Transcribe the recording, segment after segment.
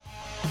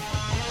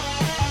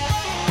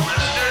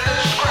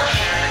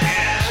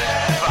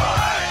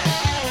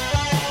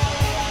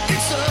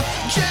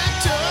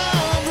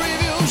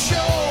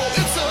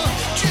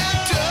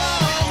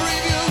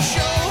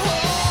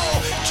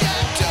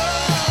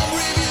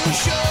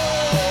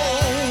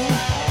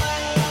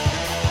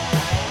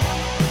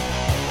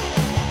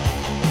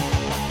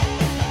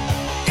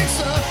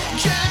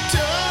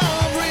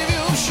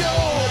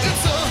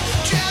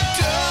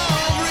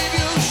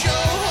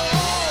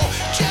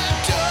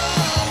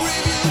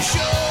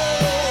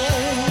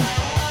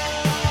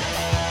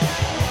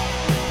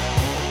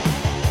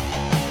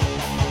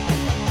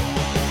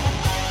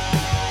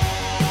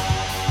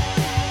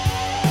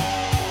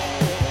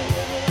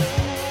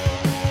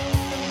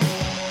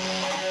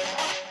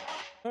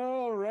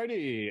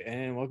Alrighty,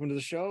 and welcome to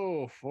the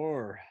show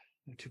for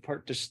a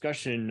two-part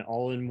discussion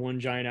all in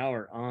one giant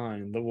hour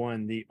on the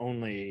one, the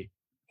only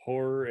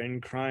horror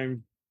and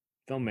crime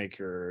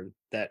filmmaker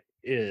that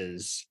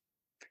is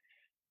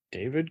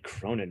David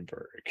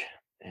Cronenberg.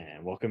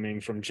 And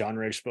welcoming from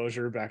Genre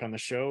Exposure back on the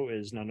show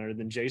is none other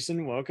than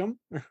Jason. Welcome.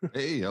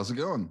 Hey, how's it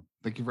going?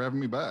 Thank you for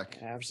having me back.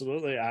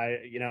 Absolutely.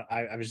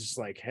 I was just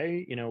like,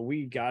 hey,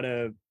 we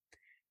gotta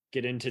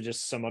get into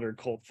just some other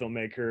cult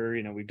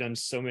filmmaker. We've done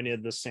so many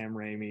of the Sam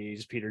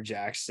Raimis, Peter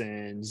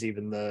Jacksons,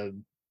 even the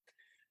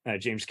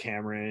James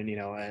Cameron,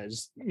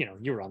 as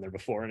you were on there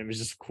before, and it was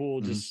just cool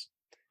just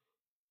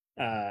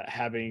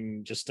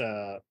having just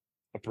a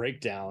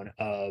breakdown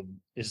of,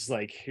 it's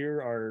like, here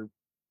are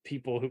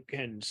people who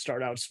can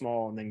start out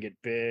small and then get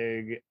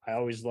big. I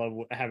always love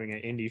having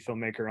an indie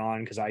filmmaker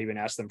on, because I even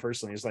asked them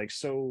personally, it's like,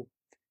 so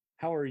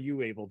how are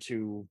you able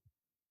to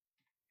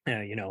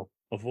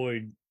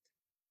avoid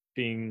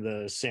being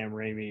the Sam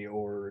Raimi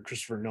or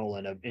Christopher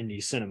Nolan of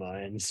indie cinema?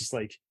 And it's just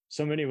like,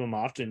 so many of them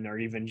often are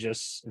even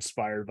just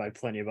inspired by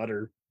plenty of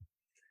other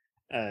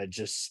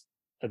just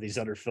of these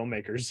other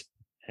filmmakers.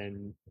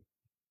 And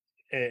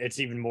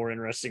it's even more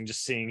interesting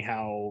just seeing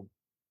how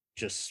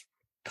just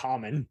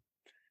common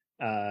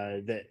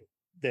that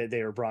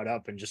they are brought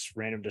up in just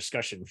random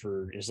discussion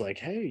for, is like,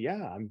 hey,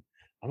 yeah, I'm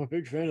a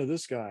big fan of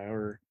this guy,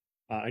 or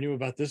I knew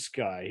about this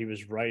guy. He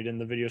was right in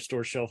the video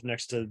store shelf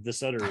next to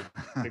this other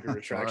bigger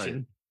attraction.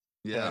 Right.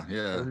 Yeah,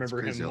 I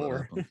remember him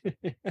more.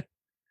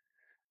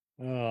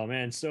 Oh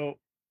man, so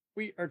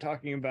we are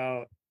talking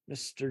about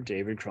Mr.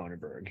 David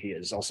Cronenberg. He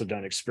has also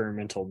done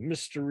experimental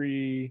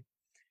mystery,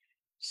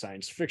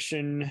 science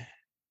fiction.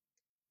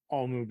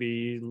 All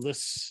movie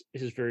lists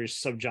his various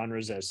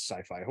subgenres as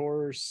sci-fi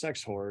horror,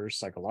 sex horror,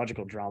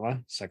 psychological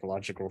drama,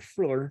 psychological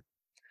thriller,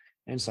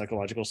 and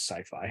psychological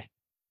sci-fi.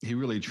 He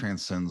really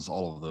transcends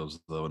all of those,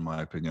 though, in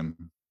my opinion.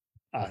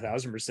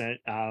 1,000%.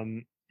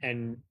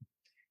 And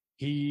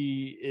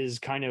he is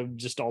kind of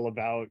just all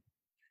about,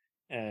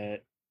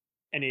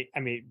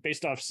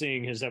 based off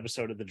seeing his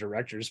episode of the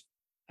Directors,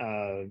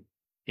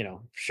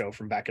 show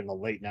from back in the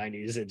late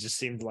 90s, it just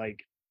seemed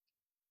like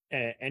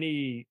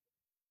any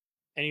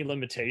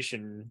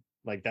limitation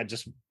like that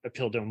just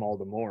appealed to him all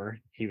the more.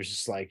 He was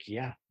just like,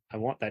 yeah, I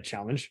want that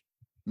challenge.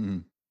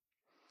 Mm.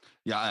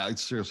 Yeah, I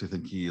seriously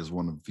think he is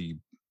one of the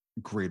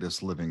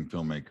greatest living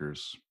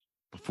filmmakers,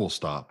 full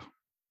stop.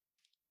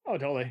 Oh,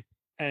 totally.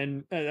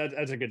 And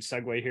that's a good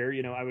segue here.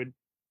 I would,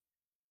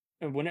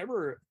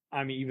 whenever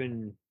I'm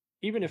even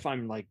if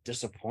I'm like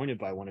disappointed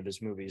by one of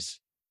his movies,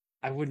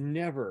 I would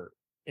never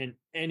in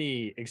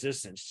any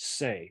existence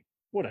say,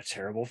 what a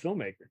terrible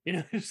filmmaker.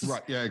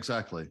 Right. Yeah,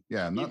 exactly.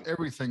 Yeah. Not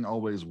everything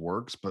always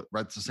works, but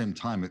at the same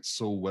time, it's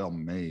so well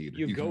made.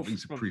 You can at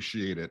least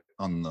appreciate it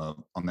on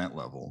that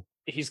level.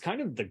 He's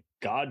kind of the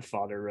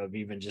godfather of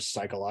even just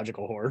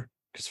psychological horror.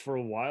 Because for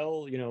a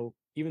while,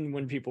 even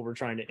when people were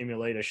trying to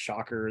emulate a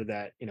shocker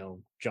that,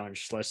 John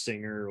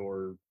Schlesinger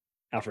or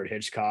Alfred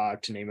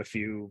Hitchcock, to name a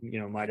few,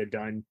 might have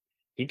done,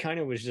 he kind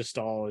of was just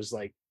always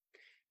like,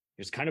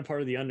 he was kind of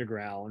part of the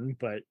underground,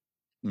 but,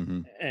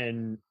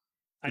 and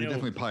I know,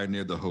 definitely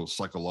pioneered the whole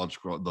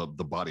psychological,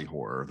 the body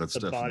horror. That's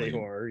definitely body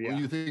horror. Yeah. When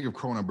you think of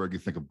Cronenberg, you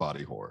think of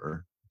body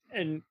horror,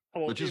 and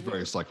which is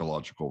very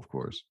psychological, of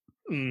course.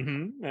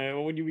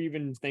 When you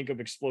even think of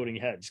exploding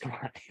heads, come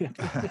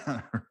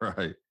on.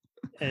 Right.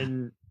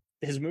 And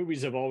his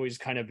movies have always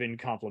kind of been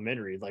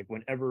complimentary. Like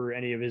whenever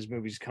any of his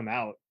movies come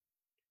out,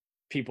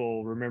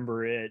 people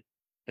remember it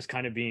as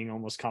kind of being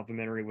almost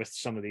complimentary with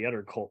some of the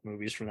other cult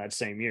movies from that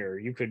same year.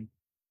 You could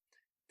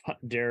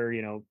dare,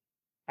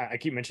 I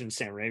keep mentioning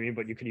Sam Raimi,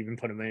 but you could even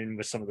put him in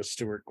with some of the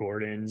Stuart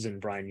Gordons and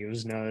Brian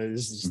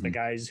Usna's, just the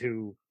guys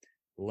who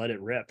let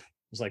it rip.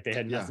 It's like they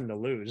had nothing to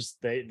lose.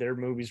 Their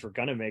movies were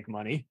gonna make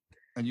money.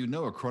 And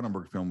a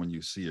Cronenberg film when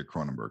you see a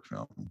Cronenberg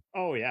film.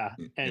 Oh yeah,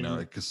 and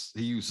because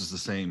he uses the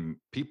same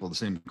people, the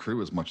same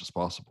crew as much as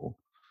possible.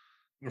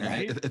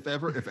 Right. And if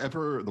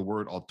ever the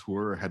word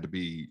auteur had to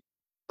be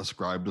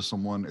ascribed to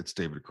someone, it's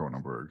David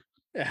Cronenberg.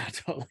 Yeah,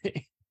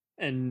 totally.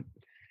 And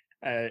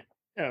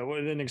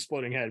with an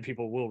exploding head,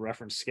 people will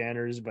reference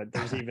Scanners, but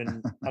there's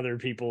even other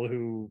people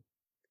who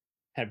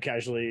have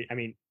casually. I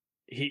mean,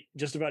 he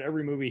just about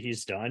every movie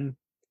he's done,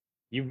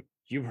 you've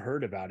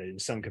heard about it in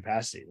some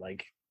capacity.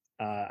 Like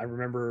I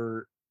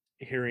remember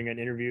hearing an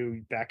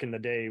interview back in the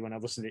day when I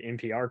listened to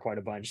NPR quite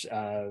a bunch.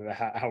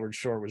 Howard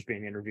Shore was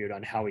being interviewed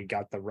on how he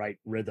got the right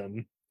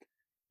rhythm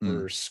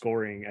for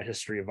scoring A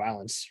History of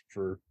Violence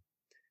for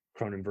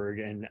Cronenberg,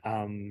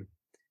 and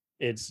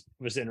it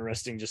was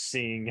interesting just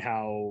seeing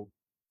how.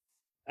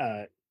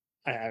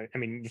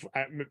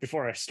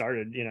 Before I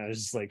started,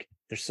 it's like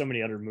there's so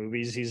many other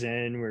movies he's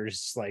in where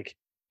it's like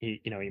he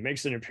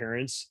makes an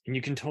appearance and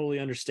you can totally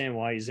understand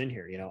why he's in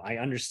here. I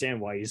understand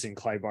why he's in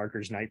Clive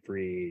Barker's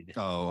Nightbreed.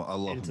 Oh, I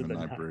love him in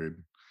Nightbreed.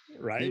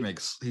 Right?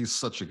 He's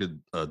such a good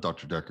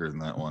Dr. Decker in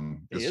that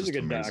one. He is a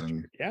good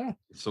amazing. Doctor. Yeah,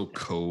 so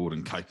cold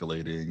and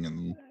calculating,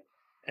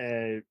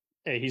 and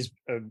he's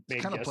a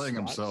main kind of playing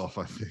spot. himself,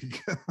 I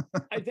think.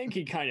 I think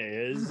he kind of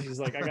is. He's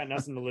like, I got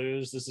nothing to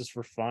lose. This is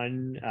for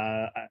fun.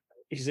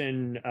 He's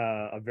in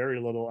a very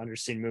little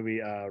underseen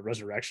movie,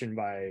 Resurrection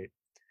by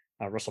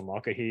Russell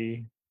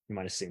Mulcahy. You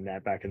might have seen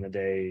that back in the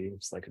day.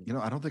 It's like,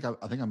 I don't think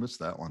I think I missed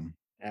that one.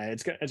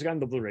 It's gotten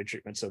the Blu-ray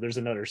treatment, so there's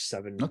another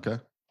 7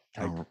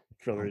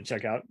 thriller to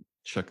check out.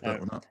 Check that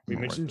one out. We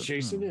mentioned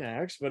Jason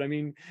X, but I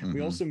mean,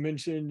 we also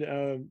mentioned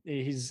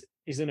he's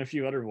in a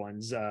few other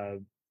ones.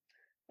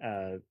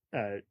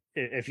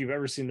 If you've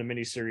ever seen the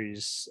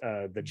miniseries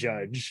The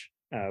Judge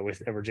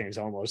with Edward James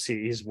Olmos,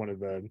 he's one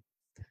of the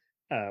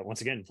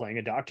once again playing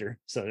a doctor.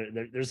 So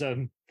there's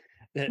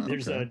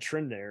a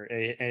trend there,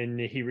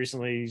 and he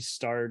recently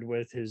starred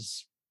with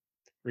his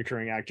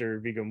recurring actor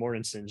Viggo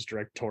Mortensen's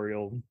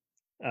directorial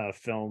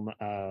film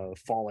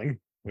Falling,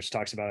 which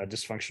talks about a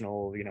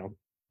dysfunctional,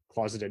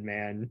 closeted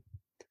man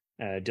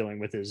dealing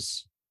with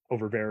his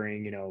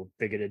overbearing,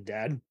 bigoted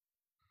dad.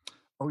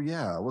 Oh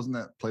yeah, wasn't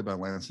that played by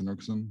Lance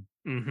Henriksen?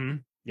 Mm-hmm.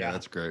 Yeah,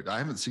 that's great. I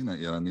haven't seen that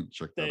yet. I need to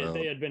check that out.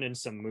 They had been in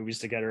some movies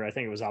together. I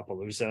think it was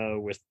Appaloosa,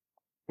 with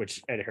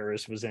which Ed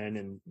Harris was in,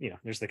 and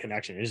there's the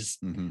connection. It's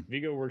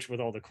Viggo works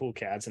with all the cool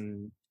cats,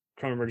 and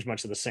Cronenberg's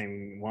much of the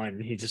same one.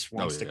 He just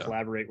wants to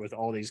collaborate with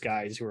all these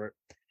guys who are,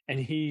 and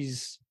he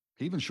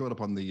even showed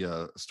up on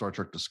the Star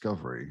Trek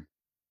Discovery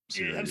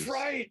series. Yeah, that's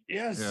right.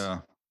 Yes. Yeah.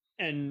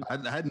 And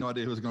I had no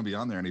idea who was going to be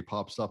on there, and he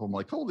pops up. I'm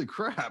like, holy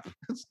crap,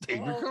 it's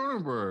David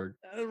Cronenberg.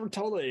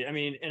 Totally. I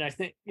mean, and I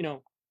think,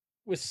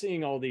 with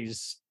seeing all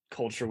these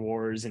culture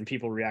wars and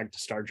people react to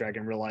Star Trek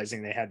and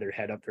realizing they had their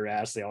head up their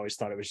ass, they always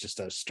thought it was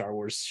just a Star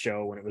Wars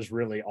show when it was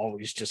really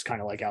always just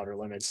kind of like Outer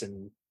Limits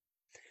and,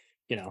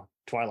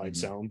 Twilight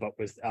Zone, but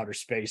with outer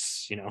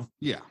space,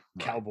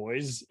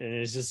 cowboys. And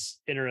it's just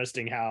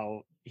interesting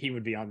how he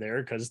would be on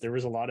there because there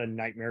was a lot of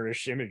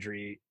nightmarish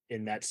imagery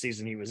in that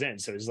season he was in.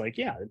 So it's like,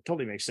 yeah, it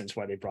totally makes sense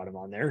why they brought him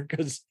on there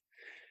because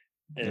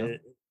that's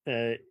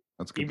a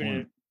good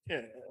point.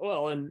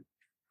 And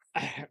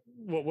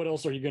what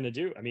else are you going to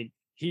do? I mean,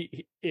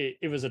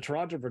 it was a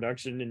Toronto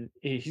production, and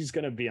he's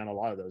going to be on a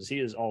lot of those. He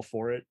is all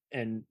for it.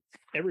 And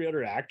every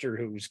other actor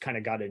who's kind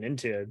of gotten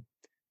into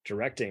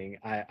directing,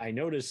 I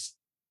noticed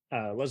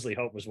Leslie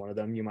Hope was one of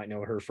them. You might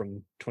know her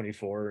from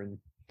 24 and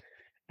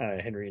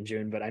Henry and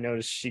June, but I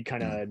noticed she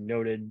kind of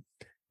noted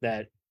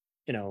that,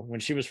 when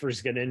she was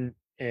first getting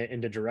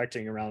into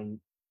directing around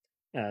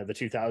the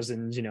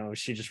 2000s,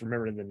 she just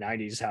remembered in the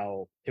 90s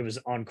how it was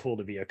uncool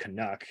to be a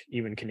Canuck.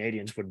 Even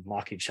Canadians would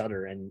mock each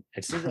other, and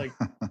it seems like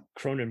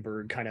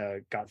Cronenberg kind of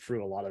got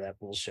through a lot of that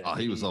bullshit.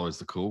 He was always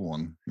the cool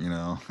one,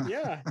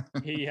 Yeah,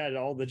 he had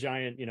all the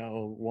giant,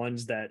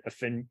 ones that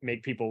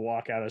make people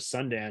walk out of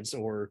Sundance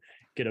or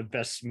get a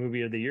best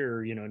movie of the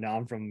year,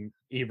 nom from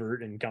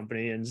Ebert and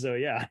company. And so,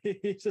 yeah,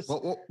 just...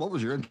 What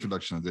was your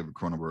introduction to David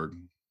Cronenberg?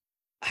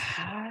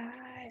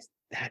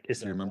 That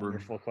is a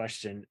wonderful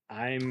question.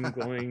 I'm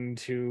going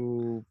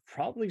to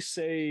probably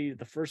say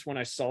the first one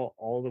I saw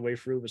all the way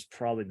through was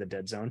probably The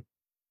Dead Zone.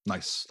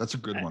 Nice. That's a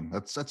good one.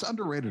 That's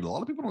underrated. A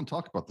lot of people don't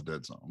talk about The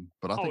Dead Zone,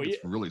 but I think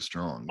it's really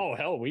strong. Oh,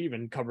 hell, we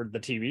even covered the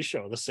TV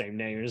show the same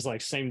name. It was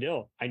like, same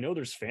deal. I know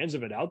there's fans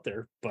of it out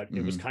there, but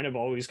it was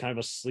always kind of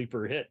a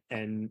sleeper hit.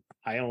 And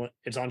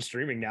it's on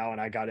streaming now,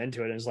 and I got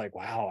into it, and it's like,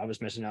 wow, I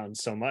was missing out on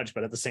so much.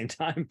 But at the same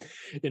time,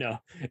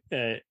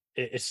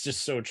 it's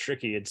just so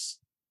tricky.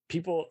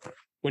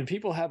 When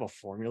people have a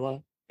formula,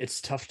 it's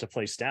tough to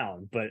place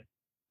down. But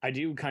I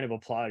do kind of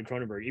applaud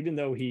Cronenberg, even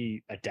though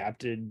he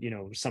adapted,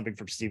 something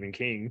from Stephen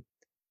King.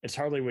 It's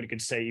hardly what you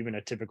could say, even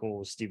a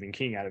typical Stephen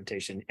King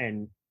adaptation.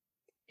 And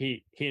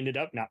he ended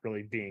up not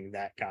really being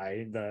that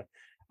guy.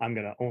 I'm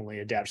going to only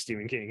adapt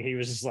Stephen King. He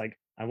was just like,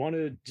 I want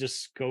to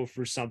just go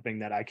through something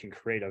that I can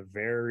create a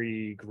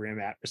very grim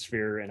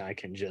atmosphere, and I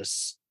can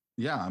just...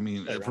 Yeah, I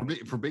mean,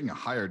 for being a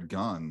hired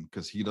gun,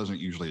 because he doesn't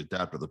usually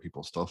adapt other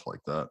people's stuff like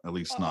that. At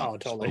least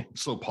not totally.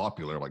 so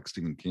popular like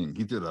Stephen King.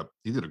 He did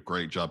a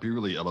great job. He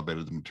really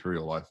elevated the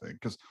material, I think,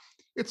 because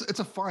it's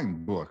a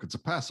fine book. It's a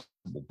passable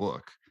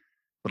book,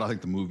 but I think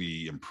the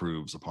movie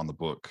improves upon the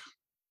book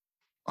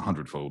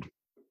 100-fold.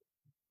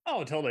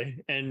 Oh,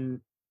 totally. And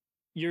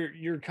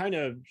you're kind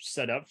of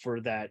set up for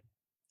that,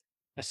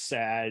 a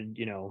sad,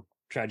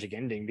 tragic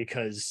ending,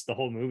 because the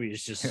whole movie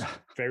is just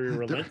very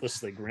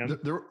relentlessly grim.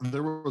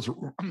 There was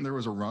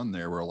a run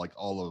there where like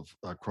all of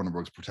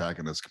Cronenberg's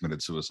protagonists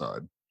committed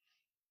suicide.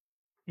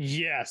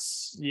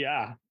 Yes,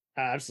 yeah,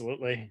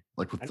 absolutely.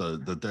 Like with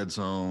the Dead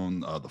Zone,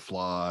 The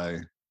Fly,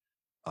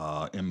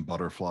 M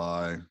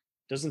Butterfly.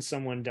 Doesn't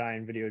someone die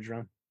in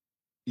Videodrome?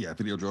 Yeah,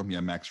 Videodrome. Yeah,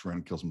 Max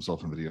Friend kills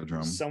himself in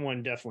Videodrome.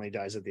 Someone definitely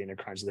dies at the end of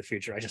Crimes of the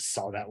Future. I just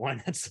saw that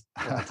one. That's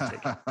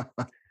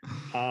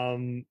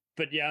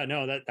but yeah,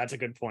 no, that's a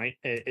good point.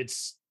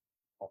 It's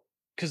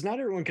because not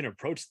everyone can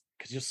approach,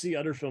 because you'll see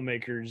other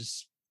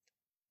filmmakers.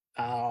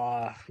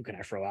 Who can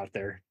I throw out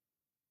there?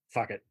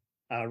 Fuck it.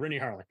 Rennie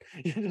Harlan.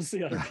 You'll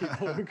see other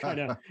people who kind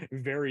of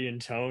vary in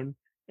tone,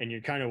 and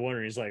you're kind of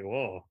wondering, he's like,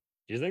 whoa,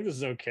 do you think this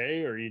is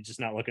okay? Or are you just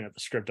not looking at the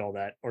script all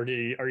that? Or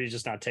are you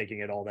just not taking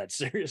it all that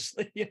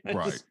seriously?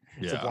 Right.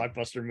 It's a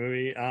blockbuster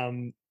movie.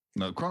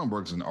 No,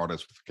 Cronenberg's an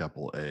artist with a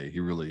capital A. He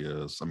really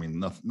is. I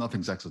mean,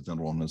 nothing's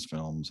accidental in his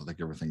films. I think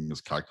everything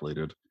is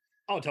calculated.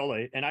 Oh,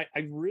 totally. And I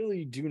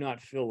really do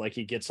not feel like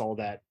he gets all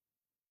that.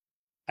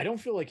 I don't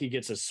feel like he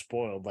gets as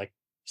spoiled like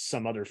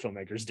some other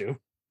filmmakers do.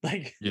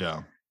 Like,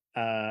 yeah.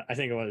 I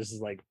think it was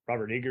like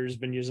Robert Eager's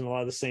been using a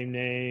lot of the same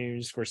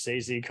names.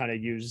 Scorsese kind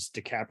of used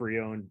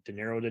DiCaprio and De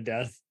Niro to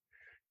death.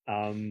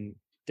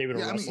 David O.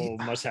 Russell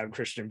must have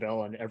Christian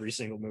Bale in every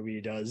single movie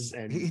he does.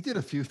 And he did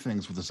a few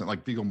things with this,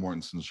 like Viggo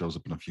Mortensen shows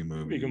up in a few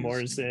movies. Viggo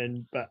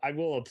Mortensen, but I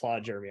will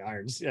applaud Jeremy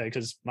Irons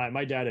because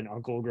my dad and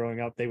uncle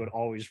growing up, they would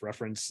always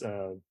reference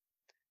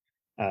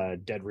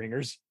Dead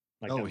Ringers.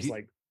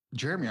 Like,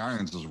 Jeremy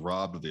Irons was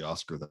robbed of the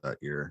Oscar that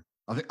year.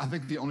 I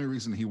think the only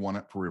reason he won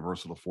it for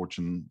Reversal of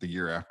Fortune the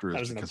year after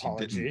is because he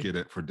didn't get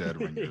it for Dead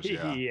Ringers.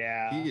 Yeah.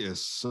 Yeah. He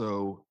is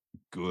so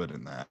good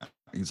in that.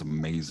 He's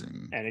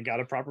amazing. And it got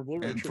a proper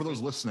Blu-ray. And for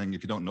those listening,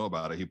 if you don't know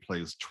about it, he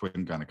plays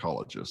twin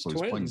gynecologist. So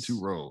he's playing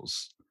two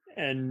roles.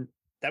 And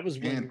that was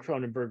when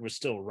Cronenberg was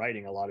still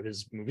writing a lot of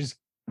his movies.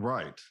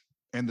 Right.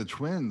 And the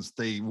twins,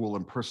 they will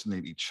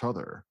impersonate each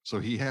other. So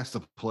he has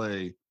to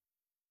play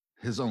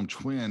his own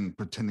twin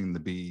pretending to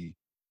be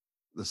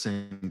the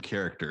same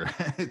character.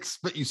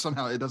 But you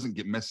somehow, it doesn't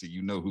get messy.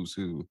 You know who's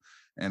who.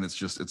 And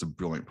it's a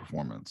brilliant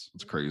performance.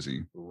 It's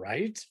crazy.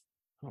 Right?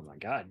 Oh my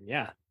God.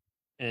 Yeah.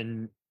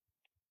 And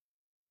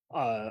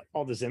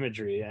all this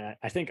imagery.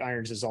 I think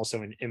Irons is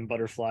also in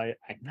Butterfly.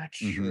 I'm not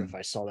sure if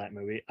I saw that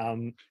movie.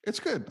 It's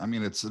good. I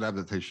mean, it's an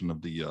adaptation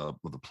of the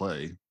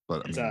play,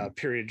 but it's a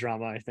period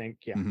drama, I think.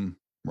 Yeah.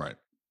 Right.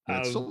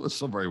 It's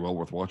still very well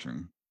worth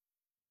watching.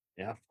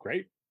 Yeah,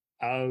 great.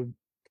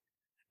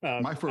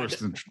 My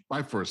first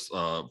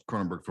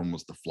Cronenberg film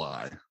was The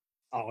Fly.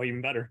 Oh,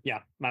 even better. Yeah.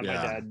 My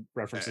dad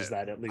references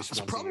that at least once.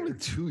 I was probably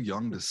too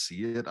young to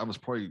see it. I was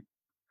probably,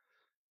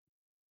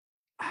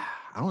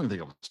 I don't even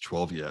think I was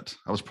 12 yet.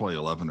 I was probably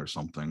 11 or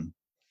something.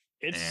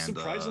 It's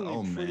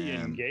surprisingly pretty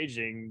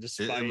engaging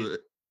despite...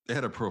 It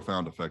had a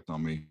profound effect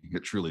on me.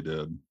 It truly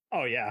did.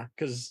 Oh, yeah.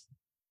 Because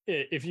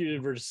if you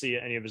ever see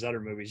any of his other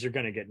movies, you're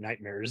going to get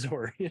nightmares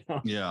or,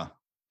 Yeah.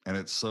 And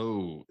it's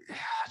so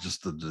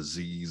just the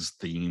disease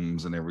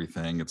themes and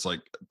everything. It's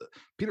like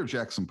Peter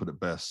Jackson put it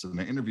best in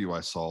an interview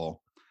I saw.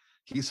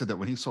 He said that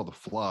when he saw The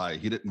Fly,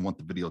 he didn't want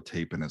the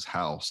videotape in his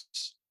house.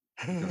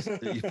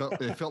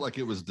 It felt like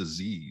it was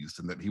diseased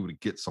and that he would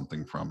get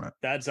something from it.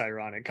 That's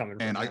ironic coming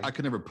from him. I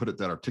could never put it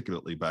that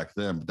articulately back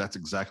then, but that's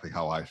exactly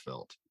how I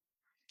felt.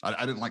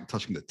 I didn't like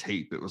touching the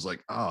tape. It was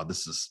like,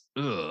 this is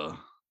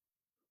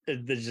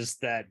There's just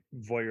that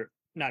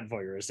not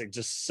voyeuristic,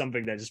 just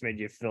something that just made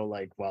you feel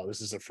like, wow, this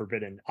is a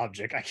forbidden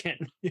object. I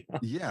can't.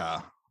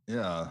 Yeah,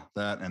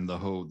 that and the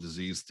whole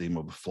disease theme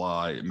of the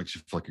fly, it makes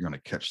you feel like you're going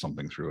to catch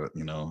something through it,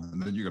 and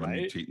then you're going to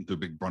mutate into a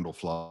big brundle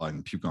fly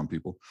and puke on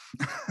people.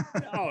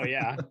 Oh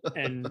yeah,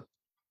 and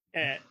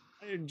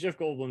Jeff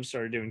Goldblum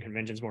started doing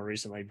conventions more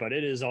recently, but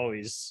it is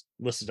always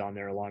listed on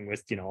there along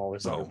with all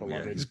his other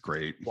beloved he's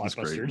great blockbusters.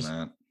 He's great in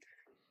that.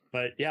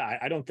 But yeah,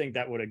 I don't think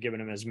that would have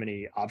given him as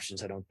many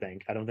options. I don't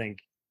think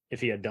if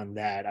he had done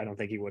that, I don't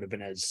think he would have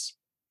been as.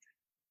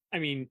 I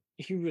mean,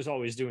 he was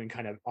always doing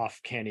kind of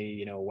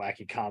off-canny,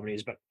 wacky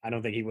comedies, but I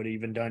don't think he would have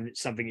even done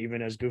something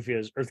even as goofy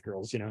as Earth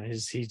Girls.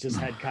 He just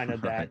had kind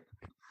of that.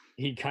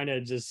 He kind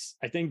of just.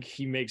 I think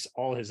he makes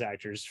all his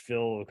actors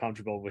feel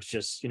comfortable with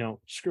just,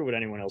 screw what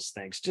anyone else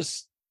thinks.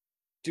 Just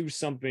do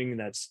something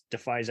that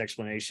defies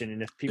explanation.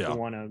 And if people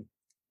want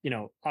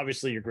to,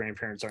 obviously your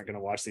grandparents aren't going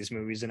to watch these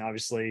movies, and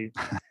obviously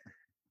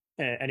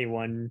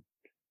anyone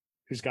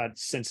who's got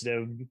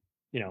sensitive.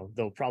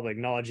 They'll probably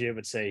acknowledge it,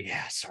 but say,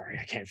 "Yeah, sorry,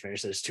 I can't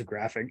finish this. It's too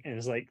graphic." And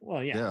it's like,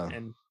 well, yeah.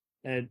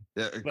 And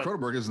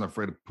Cronenberg isn't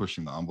afraid of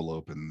pushing the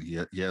envelope, and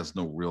he has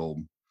no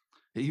real.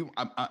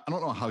 I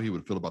don't know how he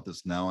would feel about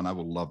this now, and I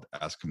would love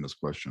to ask him this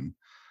question.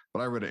 But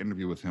I read an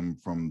interview with him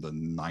from the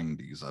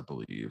 '90s, I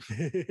believe,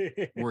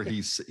 where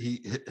he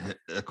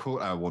a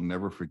quote I will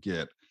never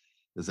forget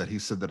is that he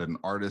said that an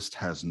artist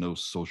has no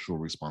social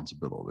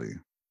responsibility.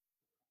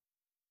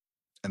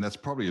 And that's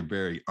probably a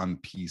very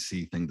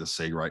un-PC thing to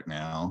say right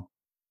now,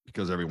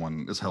 because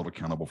everyone is held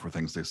accountable for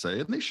things they say,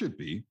 and they should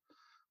be.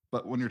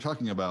 But when you're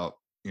talking about,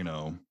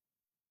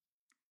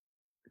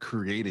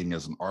 creating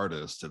as an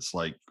artist, it's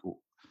like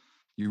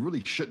you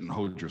really shouldn't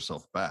hold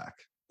yourself back.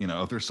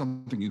 If there's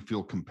something you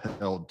feel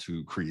compelled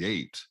to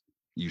create,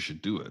 you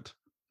should do it.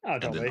 Oh,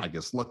 totally. And then I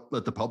guess let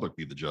the public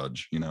be the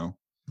judge,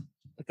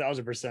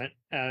 1,000%.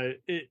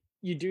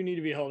 You do need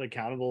to be held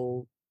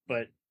accountable,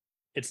 but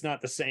it's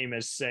not the same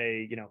as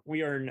say,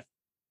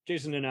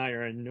 Jason and I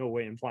are in no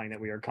way implying that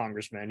we are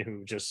congressmen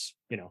who just,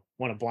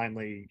 want to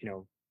blindly,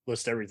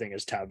 list everything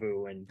as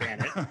taboo and ban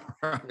it.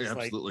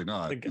 Absolutely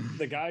not.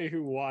 The guy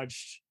who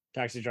watched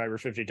Taxi Driver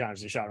 50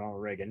 times and shot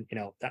Ronald Reagan,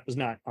 that was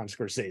not on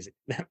Scorsese.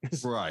 That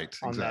was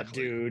on that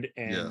dude.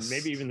 And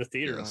maybe even the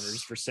theater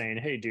owners for saying,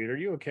 hey, dude, are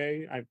you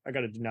okay? I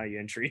got to deny you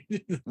entry.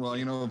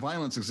 Well,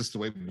 violence existed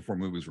way before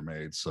movies were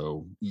made.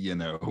 So,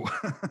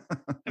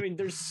 I mean,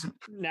 there's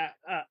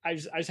I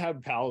just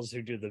have pals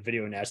who do the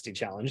video nasty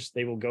challenge.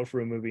 They will go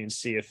through a movie and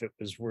see if it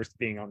was worth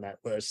being on that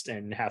list,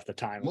 and half the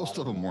time, most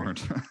of them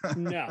weren't.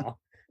 No,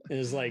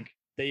 it's like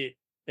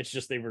it's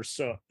just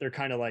they're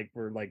kind of like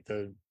we're like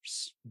the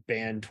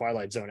banned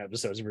Twilight Zone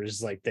episodes, where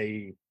it's like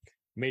they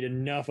made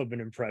enough of an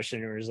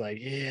impression, or it's like,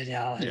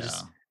 yeah, no,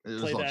 just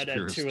play that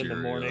at 2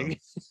 a.m.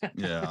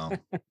 Yeah,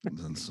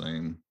 it's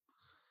insane.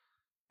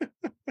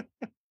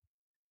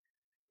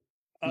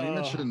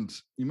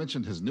 You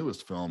mentioned his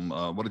newest film.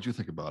 What did you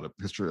think about it?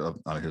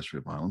 Not a history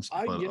of violence,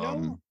 but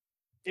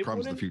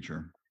Crimes of the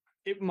Future.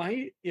 It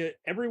might.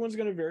 Everyone's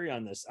going to vary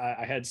on this.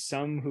 I had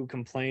some who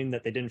complained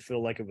that they didn't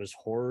feel like it was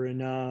horror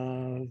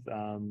enough.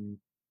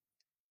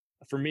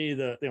 For me,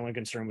 the only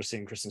concern was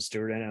seeing Kristen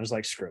Stewart, and I was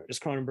like, screw it. It's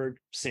Cronenberg.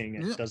 Seeing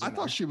it doesn't matter. I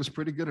thought she was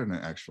pretty good in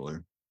it, actually.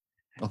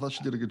 I thought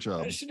she did a good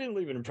job. She didn't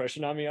leave an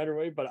impression on me either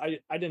way, but I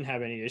didn't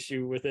have any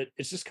issue with it.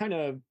 It's just kind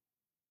of,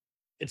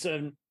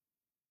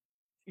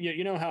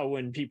 you know how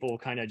when people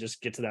kind of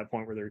just get to that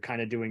point where they're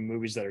kind of doing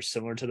movies that are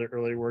similar to their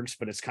earlier works,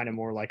 but it's kind of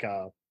more like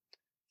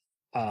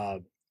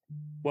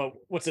well,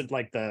 what's it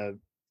like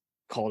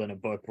called in a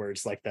book where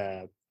it's like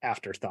the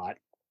afterthought?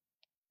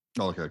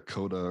 Oh, like a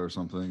coda or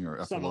something,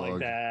 or something like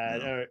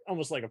that, or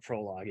almost like a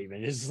prologue.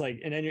 Even it's like,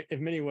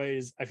 in many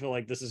ways, I feel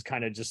like this is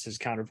kind of just his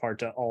counterpart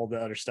to all the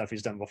other stuff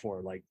he's done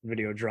before, like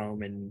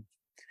Videodrome and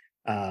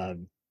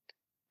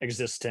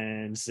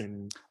Existence.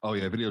 And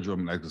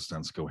Videodrome and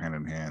Existence go hand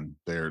in hand.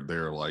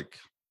 They're like,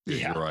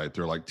 you're right.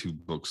 They're like two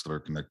books that are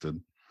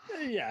connected.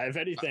 Yeah, if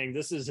anything,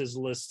 this is his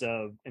list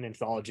of an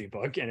anthology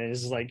book, and it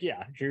is like,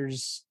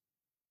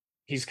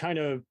 he's kind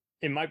of,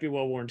 it might be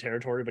well-worn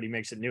territory, but he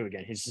makes it new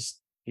again.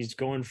 He's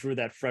going through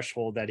that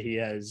threshold that he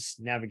has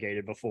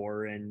navigated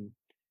before, and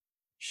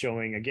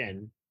showing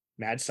again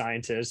mad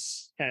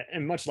scientists,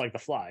 and much like The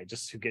Fly,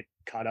 just who get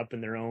caught up in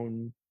their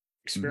own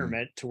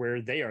experiment to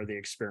where they are the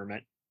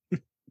experiment.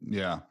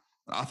 Yeah,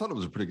 I thought it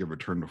was a pretty good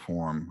return to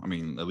form. I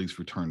mean, at least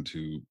return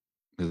to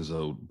his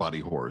old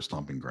body horror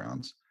stomping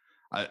grounds.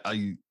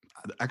 I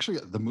actually,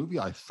 the movie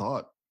I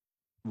thought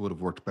would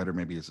have worked better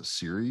maybe as a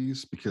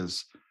series,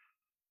 because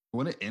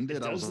when it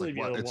ended, I was like,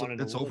 what?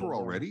 It's over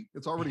already?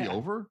 It's already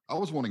over? I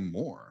was wanting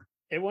more.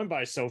 It went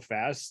by so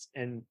fast,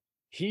 and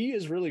he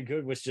is really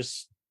good with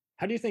just,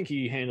 how do you think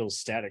he handles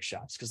static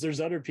shots? Because there's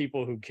other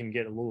people who can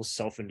get a little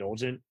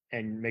self-indulgent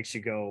and makes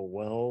you go,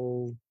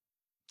 well,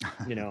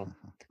 I think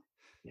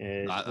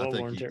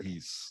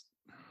he's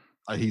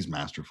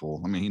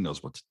masterful. I mean, he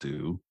knows what to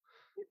do.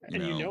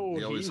 He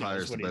always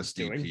hires the best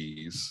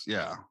DPs.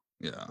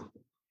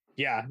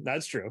 Yeah,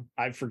 that's true.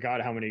 I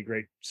forgot how many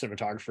great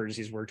cinematographers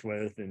he's worked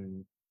with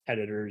and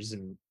editors,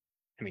 and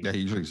I mean, he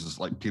usually uses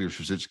like Peter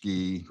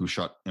Straczynski, who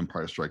shot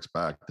Empire Strikes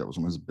Back. That was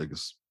one of his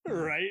biggest.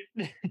 Right.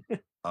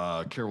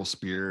 Carol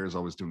Spears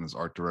always doing his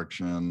art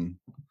direction.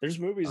 There's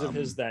movies of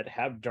his that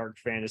have dark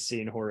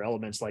fantasy and horror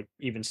elements, like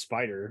even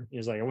Spider.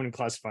 He's like, I wouldn't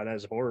classify that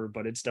as horror,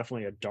 but it's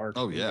definitely a dark.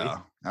 Oh movie. Yeah,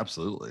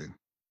 absolutely.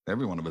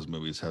 Every one of his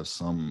movies has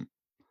some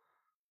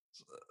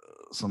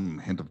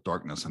hint of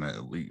darkness in it,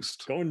 at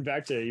least. Going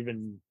back to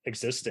even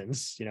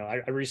Existence,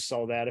 I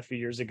resaw that a few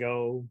years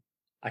ago.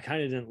 I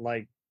kind of didn't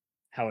like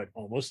how it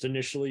almost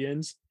initially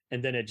ends,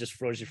 and then it just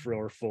throws you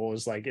for full.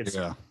 Is like it's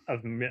a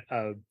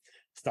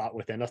thought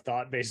within a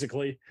thought,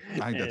 basically.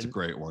 I think that's a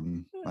great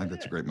one. I think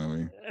that's a great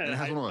movie. And it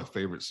has one of my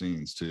favorite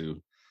scenes too,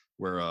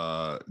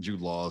 where Jude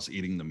Law's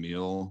eating the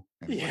meal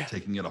and like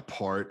taking it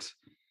apart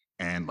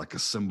and like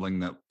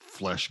assembling that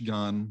flesh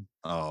gun.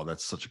 Oh,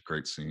 that's such a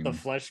great scene. The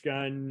flesh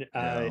gun,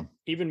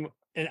 even,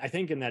 and I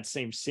think in that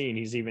same scene,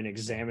 he's even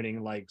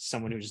examining like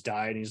someone who's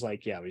died, and he's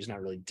like, yeah, but he's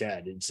not really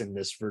dead. It's in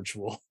this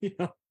virtual,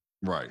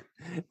 Right.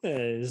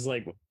 It's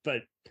like,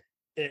 but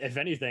if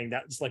anything,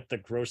 that's like the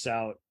gross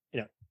out,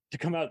 to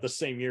come out the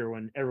same year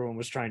when everyone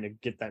was trying to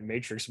get that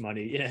Matrix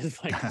money.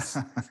 It's like,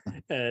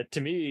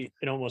 to me,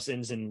 it almost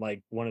ends in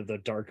like one of the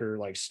darker,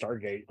 like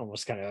Stargate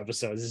almost kind of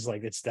episodes. It's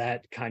like, it's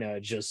that kind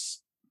of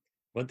just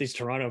what these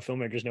Toronto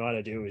filmmakers know how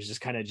to do, is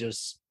just kind of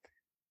just,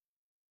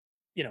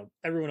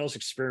 everyone else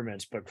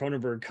experiments, but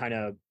Cronenberg kind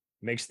of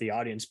makes the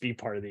audience be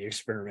part of the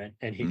experiment.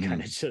 And he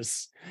kind of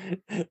just,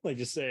 like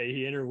you say,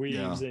 he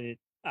interweaves and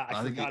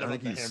I forgot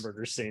about the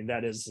hamburger scene.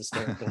 That is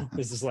hysterical.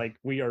 This is like,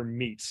 we are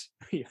meat.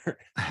 We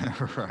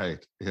are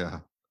right. Yeah.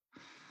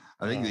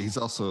 I think he's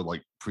also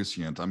like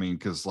prescient. I mean,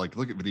 because like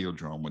look at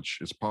Videodrome, which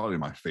is probably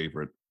my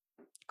favorite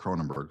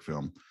Cronenberg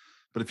film.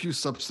 But if you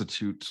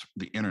substitute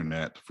the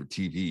internet for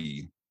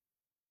TV,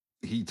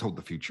 he told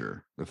the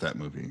future with that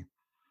movie.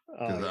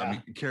 Because I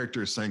mean,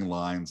 characters saying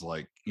lines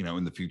like,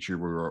 in the future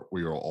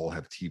we will all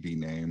have TV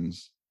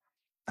names.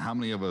 How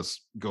many of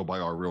us go by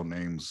our real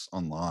names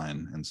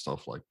online and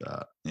stuff like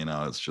that?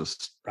 It's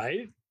just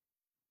right.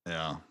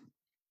 Yeah.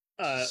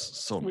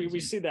 So we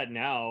see that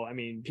now. I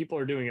mean, people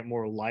are doing it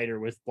more lighter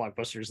with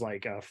blockbusters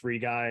like Free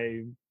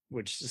Guy,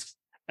 which is,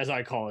 as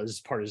I call it,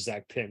 is part of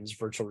Zach Penn's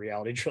virtual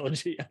reality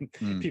trilogy.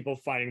 People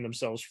finding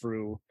themselves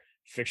through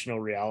fictional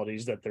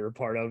realities that they're a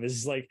part of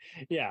is like,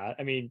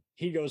 I mean,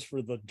 he goes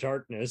for the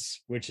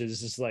darkness, which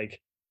is just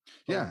like,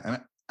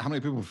 and how many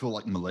people feel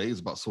like malaise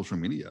about social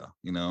media?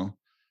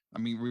 I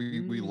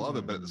mean, we love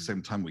it, but at the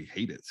same time, we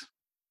hate it.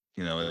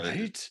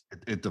 Right?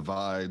 It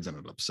divides and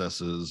it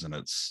obsesses, and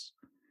it's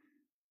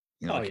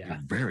it can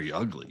be very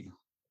ugly.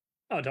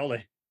 Oh,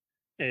 totally.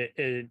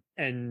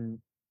 And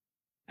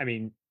I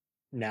mean,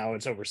 now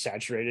it's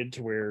oversaturated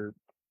to where,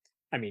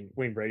 I mean,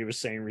 Wayne Brady was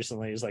saying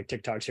recently is like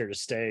TikTok's here to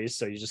stay,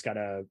 so you just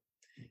gotta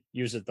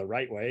use it the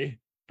right way.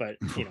 But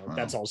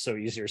that's also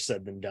easier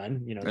said than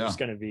done. There's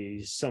going to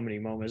be so many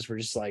moments where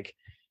just like,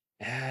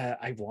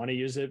 I want to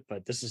use it,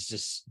 but this is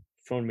just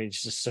phone me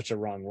just such a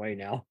wrong way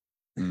now.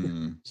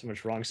 So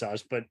much wrong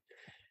sauce. But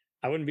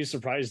I wouldn't be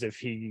surprised if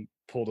he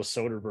pulled a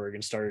Soderbergh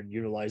and started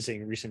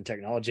utilizing recent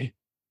technology.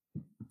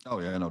 Oh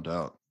yeah, no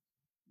doubt.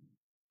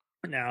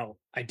 Now,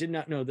 I did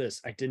not know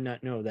this. I did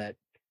not know that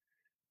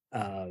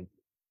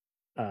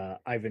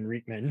Ivan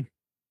Reitman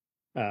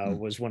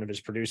was one of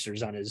his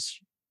producers on his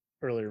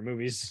earlier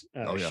movies,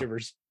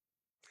 Shivers.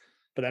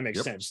 But that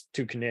makes sense.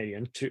 Two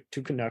Canadian,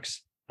 two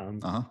Canucks.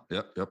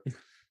 Yep.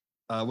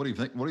 What do you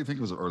think? What do you think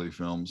of his early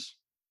films?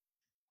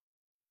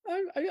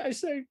 I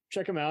say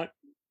check them out.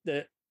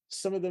 That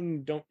some of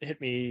them don't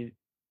hit me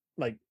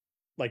like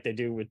they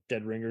do with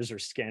Dead Ringers or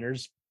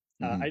Scanners.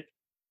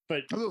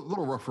 But a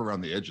little rough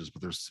around the edges,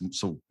 but there's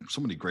so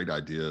many great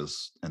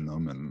ideas in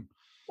them. And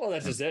well,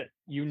 that's just it.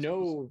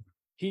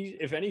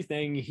 If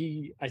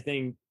anything, I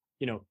think,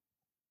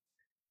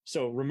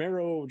 so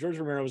George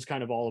Romero was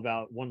kind of all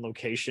about one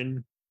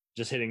location,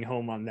 just hitting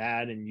home on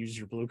that, and use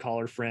your blue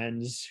collar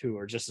friends who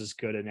are just as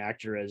good an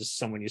actor as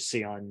someone you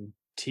see on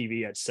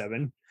TV at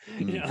 7.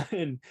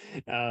 And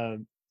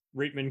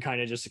Reitman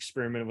kind of just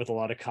experimented with a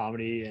lot of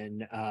comedy,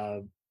 and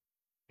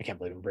I can't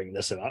believe I'm bringing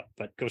this up,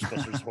 but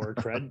Ghostbusters horror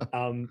cred.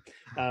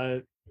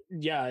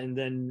 And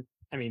then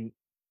I mean,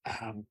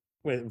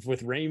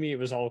 with Raimi, it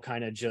was all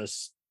kind of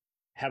just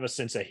have a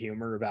sense of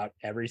humor about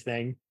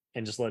everything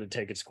and just let it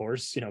take its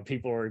course.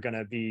 People are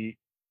gonna view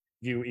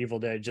Evil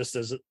Dead just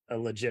as a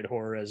legit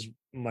horror as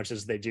much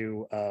as they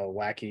do a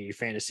wacky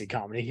fantasy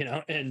comedy,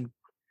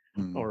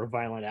 or a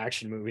violent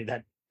action movie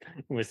that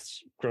with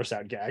gross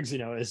out gags,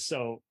 is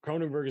so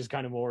Cronenberg is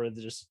kind of more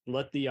just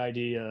let the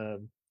idea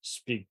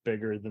speak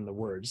bigger than the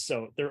words.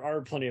 So there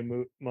are plenty of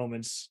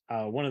moments.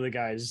 One of the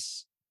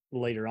guys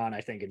later on,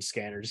 I think in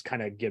Scanners,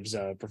 kind of gives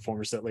a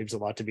performance that leaves a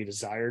lot to be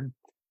desired,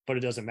 but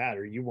it doesn't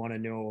matter. You want to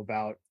know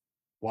about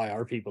why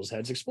are people's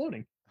heads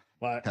exploding.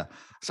 Yeah.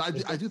 So I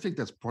do think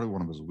that's probably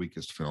one of his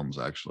weakest films,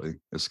 actually,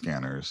 is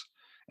Scanners.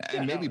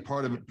 And maybe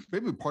part of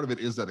it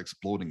is that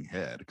exploding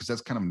head, because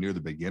that's kind of near the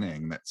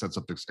beginning that sets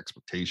up this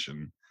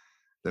expectation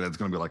that it's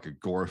going to be like a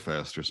gore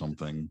fest or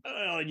something.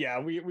 We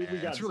got.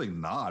 It's really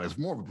not. It's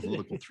more of a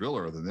political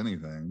thriller than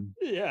anything.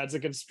 Yeah, it's a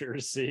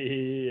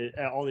conspiracy.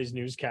 All these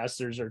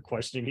newscasters are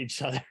questioning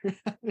each other.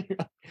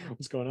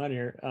 What's going on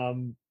here?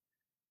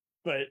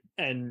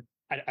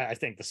 I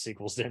think the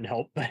sequels didn't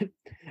help. But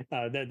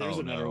there's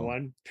another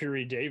one.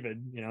 Puri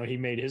David. He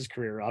made his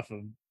career off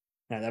of.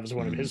 That was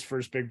one of his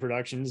first big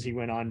productions. He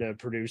went on to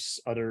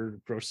produce other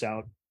gross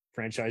out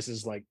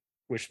franchises like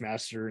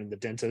Wishmaster and The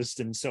Dentist.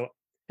 And so,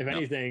 if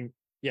anything,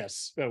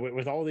 yes,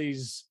 with all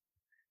these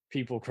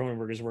people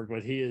Cronenberg has worked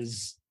with,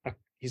 he's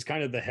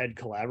kind of the head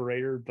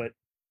collaborator. But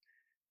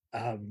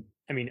I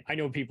mean, I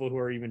know people who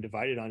are even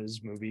divided on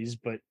his movies,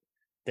 but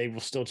they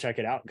will still check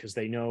it out because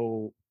they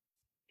know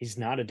he's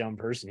not a dumb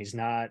person. He's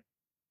not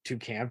too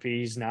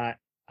campy.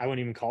 I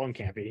wouldn't even call him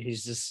campy.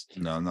 He's just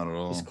not at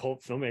all. He's a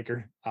cult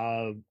filmmaker.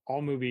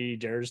 All movie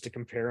dares to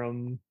compare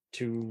him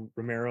to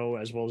Romero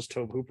as well as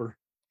Tobe Hooper.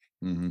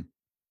 Mm-hmm.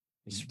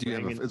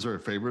 Is there a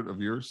favorite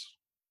of yours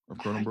of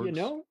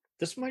Cronenberg?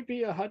 This might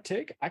be a hot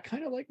take. I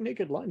kind of like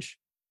Naked Lunch.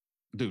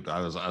 Dude,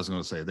 I was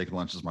going to say Naked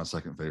Lunch is my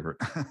second favorite.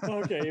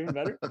 Okay, even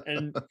better.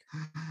 And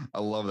I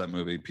love that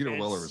movie. Peter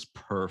Weller is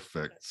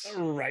perfect,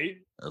 right?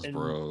 As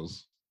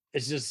Bros.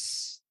 It's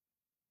just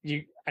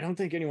I don't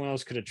think anyone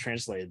else could have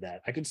translated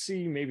that. I could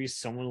see maybe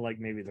someone like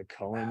maybe the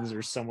Coens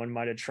or someone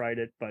might have tried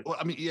it, but well,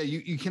 I mean, yeah,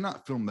 you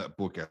cannot film that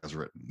book as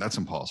written. That's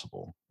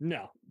impossible.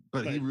 No,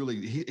 but he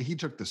really he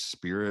took the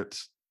spirit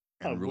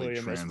and really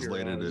William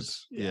translated it.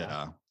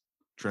 Yeah.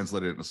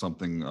 Translate it into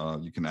something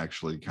you can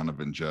actually kind of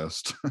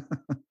ingest.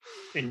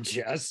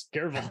 Ingest?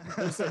 Careful.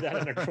 Don't say that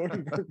in a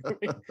Cronenberg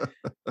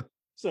movie.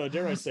 So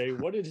dare I say,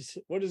 what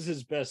is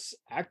his best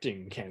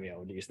acting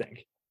cameo, do you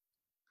think?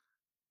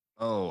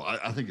 Oh,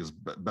 I think his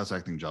best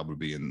acting job would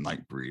be in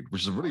Nightbreed,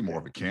 which is really more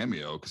of a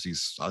cameo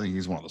because I think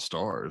he's one of the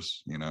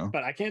stars,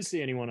 But I can't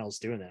see anyone else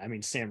doing that. I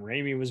mean, Sam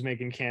Raimi was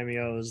making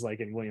cameos like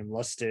in William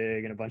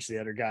Lustig and a bunch of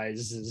the other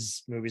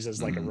guys' movies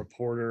as like a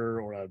reporter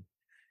or a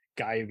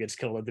guy who gets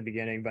killed at the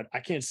beginning, but I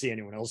can't see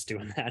anyone else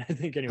doing that. I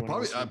think anyone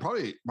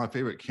probably my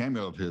favorite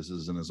cameo of his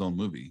is in his own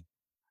movie,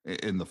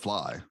 in The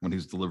Fly, when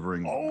he's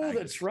delivering. Oh,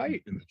 that's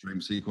right. In the dream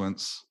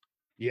sequence.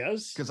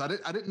 Yes, because I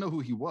didn't know who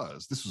he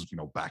was. This was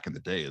back in the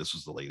day. This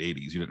was the late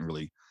 80s. You didn't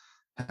really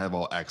have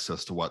all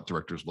access to what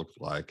directors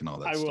looked like and all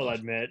that. I will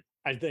admit,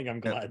 I think I'm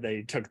glad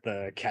they took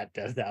the cat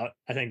death out.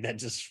 I think that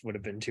just would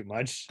have been too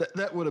much.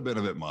 That would have been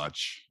a bit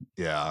much.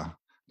 Yeah,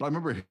 but I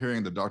remember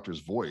hearing the doctor's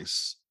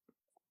voice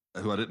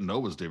who I didn't know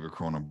was David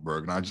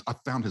Cronenberg, and I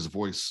found his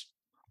voice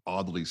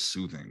oddly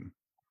soothing.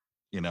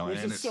 You know, which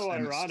and is so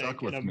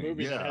ironic in a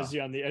movie that has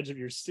you on the edge of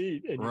your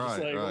seat, and you're just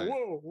like,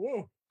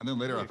 whoa. And then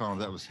later I found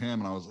out that was him,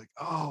 and I was like,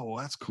 oh,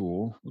 that's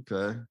cool.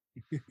 Okay.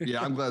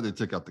 Yeah, I'm glad they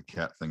took out the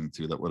cat thing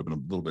too. That would have been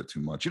a little bit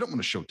too much. You don't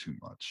want to show too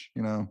much,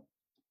 you know?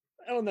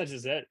 Oh, and that's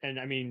just it. And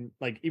I mean,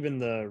 like, even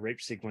the rape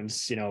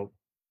sequence, you know,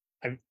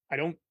 I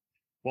don't,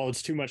 while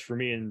it's too much for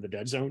me in the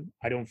dead zone,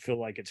 I don't feel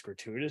like it's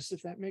gratuitous,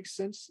 if that makes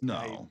sense.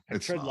 No, I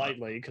tread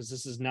lightly because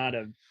this is not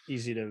a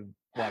easy to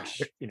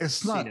watch,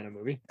 it's not in a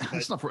movie.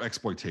 It's not for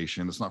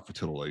exploitation. It's not for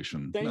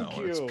titillation. Thank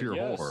you. It's pure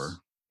horror.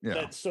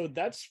 Yeah. So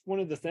that's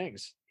one of the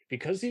things.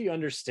 Because he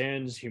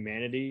understands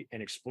humanity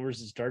and explores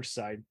his dark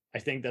side, I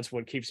think that's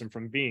what keeps him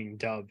from being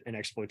dubbed an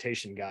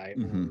exploitation guy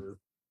or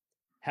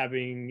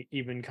having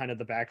even kind of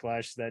the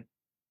backlash that,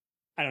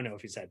 I don't know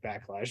if he's had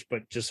backlash,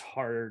 but just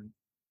hard.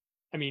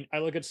 I mean, I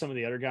look at some of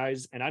the other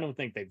guys and I don't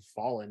think they've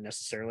fallen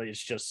necessarily.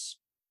 It's just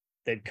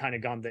they've kind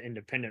of gone the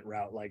independent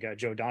route. Like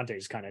Joe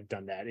Dante's kind of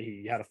done that.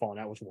 He had a falling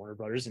out with Warner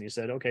Brothers and he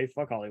said, okay,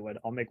 fuck Hollywood.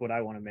 I'll make what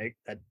I want to make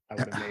that I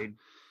would have made.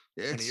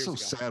 It's so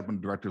sad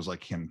when directors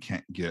like him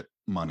can't get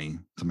money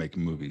to make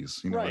movies.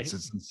 You know, it's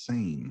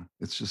insane.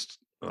 It's just,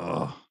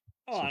 and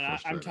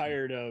I'm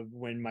tired of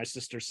when my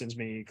sister sends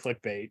me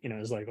clickbait. You know,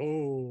 it's like,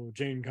 oh,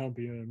 Jane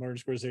Campion, Martin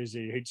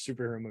Scorsese hates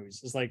superhero movies.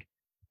 It's like,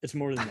 it's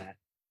more than that.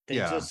 They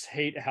just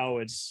hate how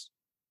it's.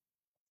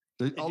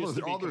 All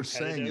they're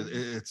saying is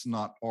it's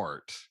not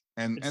art,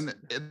 and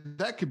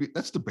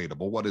that's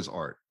debatable. What is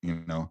art?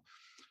 You know.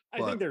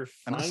 I think they're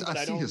fun, but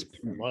I don't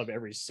love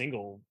every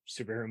single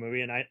superhero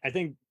movie, and I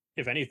think.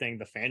 If anything,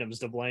 the fandom's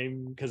to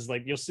blame because,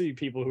 like, you'll see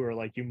people who are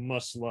like, "You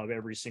must love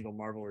every single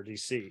Marvel or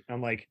DC."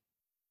 I'm like,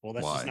 "Well,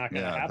 that's just not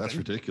going to happen." That's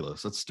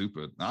ridiculous. That's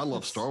stupid. I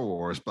love Star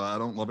Wars, but I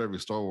don't love every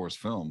Star Wars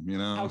film. You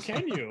know, how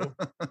can you?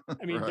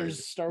 I mean,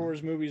 there's Star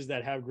Wars movies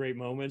that have great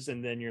moments,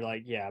 and then you're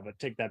like, "Yeah, but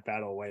take that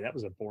battle away. That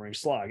was a boring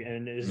slog."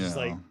 And it's just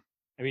like,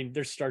 I mean,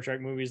 there's Star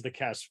Trek movies. The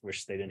cast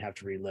wish they didn't have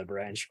to relive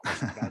Ranch.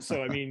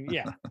 So I mean,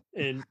 yeah,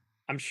 and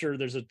I'm sure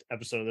there's an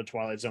episode of The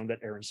Twilight Zone that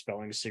Aaron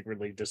Spelling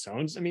secretly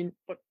disowns. I mean,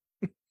 but.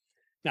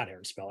 Not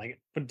Aaron Spelling,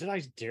 but did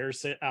I dare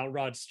say out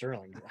Rod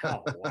Sterling?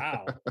 Oh,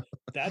 wow.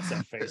 That's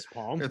a face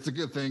palm. It's a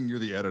good thing you're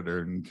the editor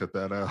and cut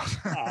that out.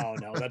 Oh,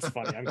 no, that's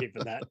funny. I'm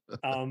keeping that.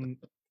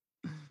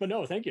 But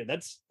no, thank you.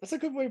 That's a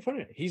good way of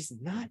putting it. He's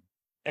not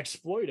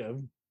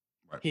exploitive.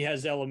 Right. He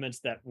has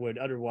elements that would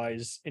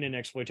otherwise in an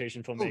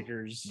exploitation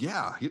filmmaker's.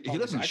 He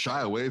doesn't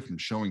shy away from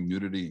showing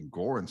nudity and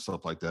gore and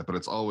stuff like that, but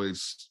it's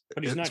always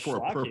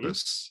for a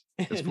purpose.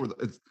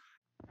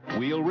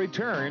 We'll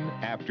return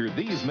after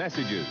these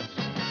messages.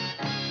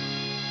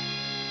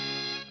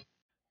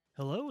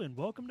 Hello and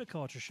welcome to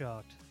Culture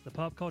Shocked, the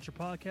pop culture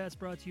podcast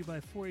brought to you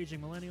by four aging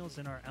millennials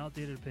and our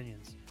outdated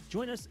opinions.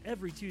 Join us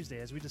every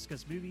Tuesday as we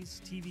discuss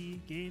movies, TV,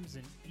 games,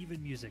 and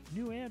even music,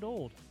 new and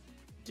old.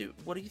 Dude,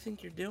 what do you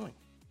think you're doing?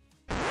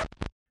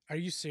 Are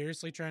you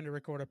seriously trying to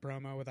record a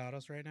promo without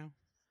us right now?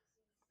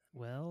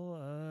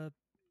 Well,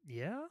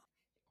 yeah.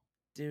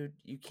 Dude,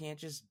 you can't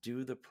just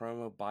do the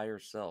promo by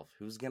yourself.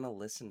 Who's gonna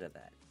listen to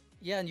that?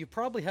 Yeah, and you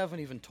probably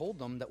haven't even told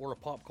them that we're a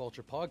pop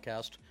culture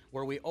podcast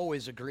where we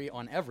always agree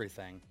on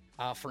everything.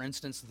 For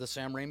instance, the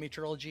Sam Raimi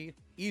trilogy,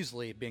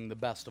 easily being the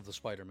best of the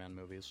Spider-Man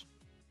movies.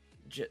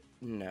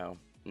 No.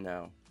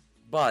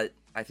 But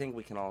I think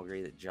we can all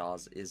agree that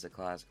Jaws is a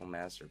classical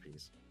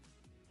masterpiece.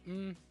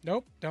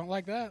 Nope, don't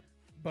like that.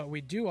 But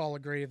we do all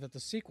agree that the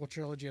sequel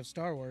trilogy of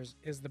Star Wars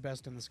is the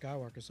best in the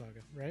Skywalker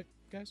saga, right,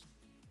 guys?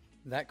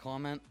 That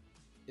comment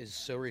is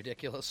so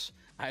ridiculous.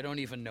 I don't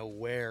even know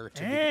where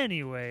to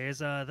Anyways,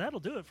 that'll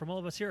do it from all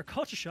of us here at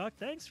Culture Shock.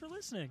 Thanks for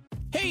listening.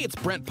 Hey, it's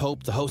Brent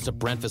Pope, the host of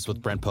Breakfast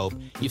with Brent Pope.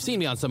 You've seen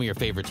me on some of your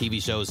favorite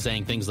TV shows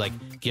saying things like,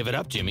 "Give it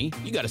up, Jimmy.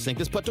 You got to sink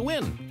this putt to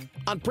win."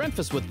 On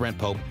Breakfast with Brent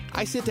Pope,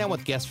 I sit down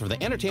with guests from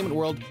the entertainment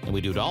world, and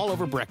we do it all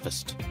over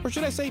breakfast. Or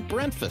should I say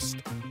Brentfast?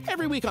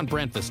 Every week on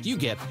Brentfast, you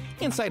get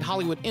inside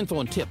Hollywood info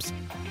and tips,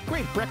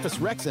 great breakfast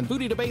recs and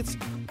booty debates.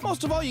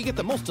 Most of all, you get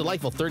the most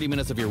delightful 30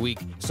 minutes of your week.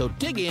 So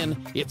dig in.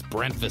 It's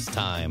Brentfast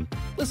time.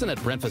 Listen at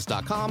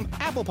Brentfast.com,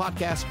 Apple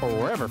Podcasts, or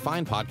wherever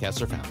fine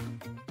podcasts are found.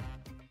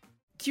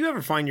 Do you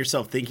ever find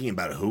yourself thinking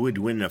about who would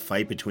win in a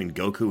fight between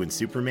Goku and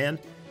Superman?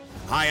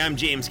 Hi, I'm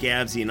James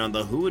Gavsey, and on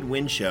the Who Would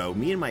Win show,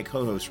 me and my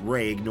co-host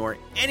Ray ignore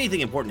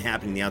anything important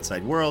happening in the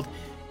outside world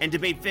and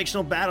debate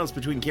fictional battles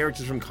between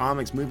characters from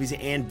comics, movies,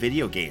 and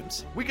video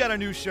games. We got a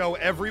new show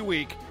every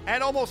week,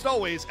 and almost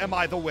always am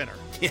I the winner.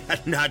 Yeah,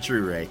 not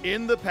true, Ray.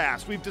 In the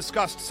past, we've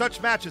discussed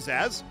such matches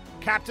as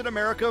Captain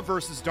America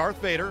versus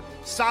Darth Vader,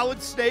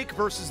 Solid Snake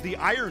versus the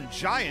Iron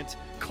Giant,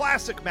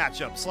 classic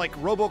matchups like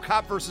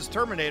RoboCop versus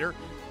Terminator,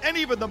 and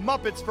even the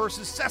Muppets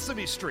versus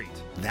Sesame Street.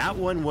 That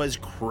one was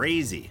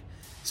crazy.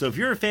 So if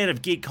you're a fan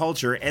of geek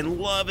culture and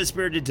love a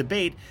spirited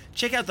debate,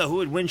 check out the Who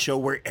Would Win show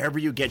wherever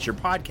you get your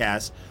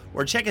podcasts,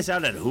 or check us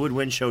out at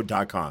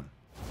whowouldwinshow.com.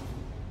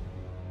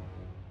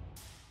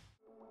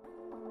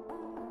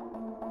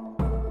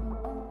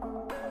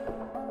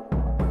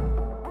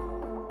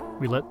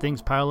 We let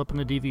things pile up in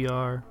the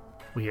DVR.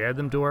 We add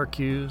them to our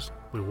queues.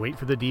 We wait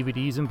for the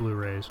DVDs and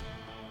Blu-rays.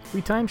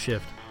 We time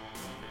shift.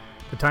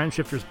 The Time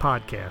Shifters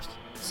Podcast.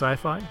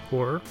 Sci-fi,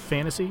 horror,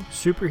 fantasy,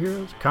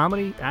 superheroes,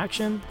 comedy,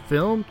 action,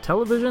 film,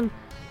 television,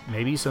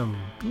 maybe some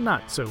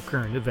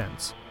not-so-current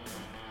events.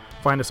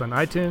 Find us on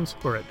iTunes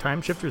or at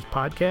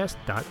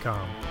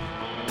timeshifterspodcast.com.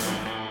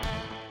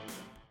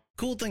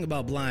 Cool thing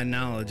about Blind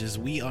Knowledge is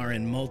we are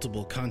in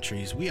multiple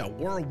countries. We are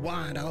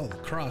worldwide all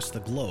across the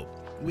globe.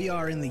 We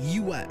are in the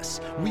US.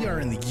 We are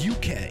in the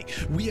UK.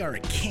 We are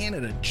in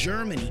Canada,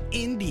 Germany,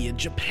 India,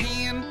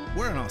 Japan.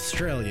 We're in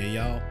Australia,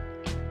 y'all.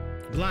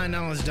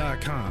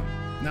 BlindKnowledge.com.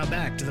 Now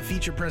back to the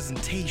feature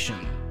presentation.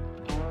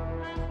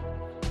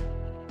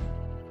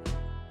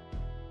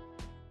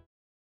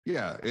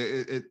 Yeah,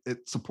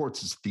 it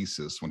supports his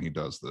thesis when he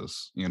does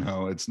this. You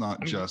know, it's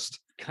not just,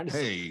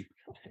 hey,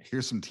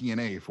 here's some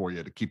TNA for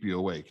you to keep you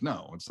awake.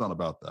 No, it's not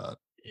about that.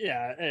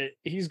 Yeah,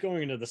 he's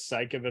going into the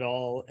psych of it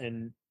all,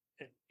 and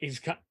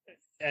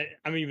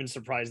I'm even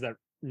surprised that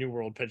New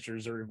World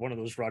Pictures or one of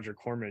those Roger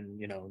Corman,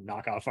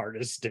 knockoff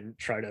artists didn't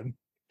try to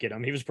get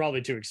him. He was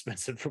probably too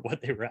expensive for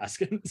what they were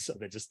asking, so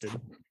they just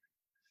didn't.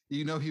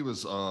 He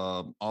was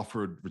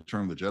offered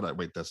Return of the Jedi.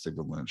 Wait, that's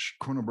David Lynch.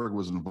 Cronenberg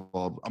was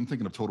involved. I'm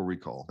thinking of Total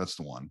Recall. That's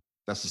the one.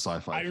 That's the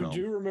sci-fi film. I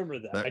do remember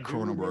that. That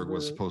Cronenberg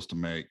was supposed to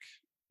make.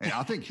 And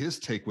I think his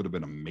take would have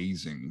been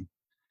amazing.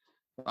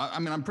 I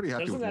mean, I'm pretty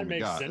happy with what we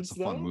got. It's a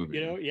fun movie.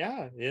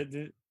 Yeah.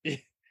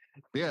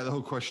 Yeah, the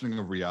whole questioning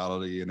of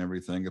reality and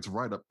everything. It's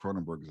right up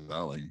Cronenberg's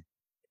alley.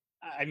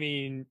 I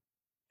mean,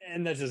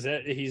 and that's just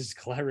it. He's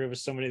collaborated with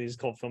so many of these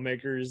cult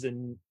filmmakers,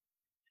 and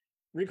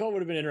Recall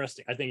would have been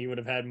interesting. I think he would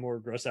have had more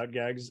gross out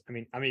gags. I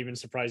mean, I'm even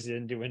surprised he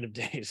didn't do End of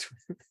Days.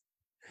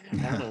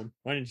 Arnold,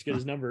 why didn't you get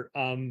his number?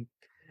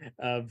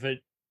 But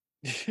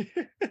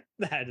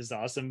that is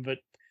awesome. But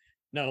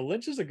no,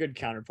 Lynch is a good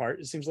counterpart.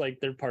 It seems like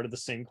they're part of the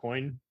same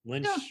coin.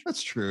 Lynch, yeah,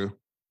 that's true.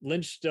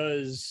 Lynch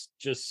does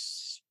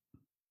just.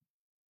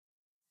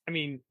 I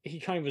mean, he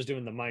kind of was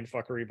doing the mind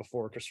fuckery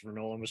before Christopher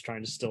Nolan was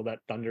trying to steal that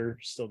thunder,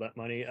 steal that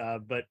money.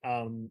 But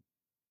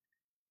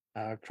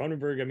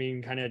Cronenberg, I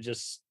mean, kind of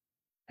just.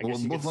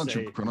 Both Lynch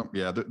and Cronenberg,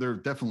 yeah, they're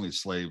definitely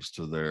slaves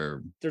to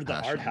their. They're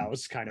the art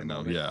house kind of.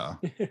 Moment. Yeah.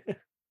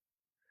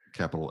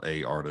 Capital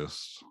A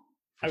artists.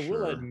 I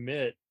will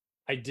admit,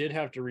 I did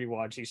have to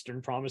rewatch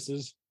Eastern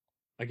Promises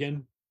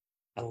again.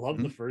 I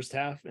loved the first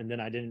half, and then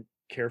I didn't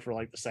care for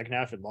like the second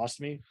half. It lost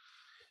me.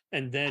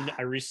 And then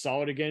I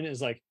resaw it again.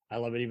 It's like I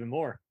love it even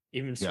more,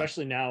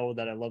 especially now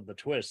that I love the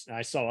twist. And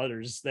I saw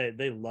others that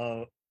they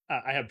love.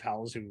 I have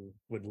pals who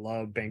would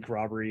love bank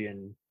robbery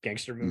and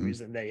gangster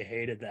movies, and they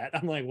hated that.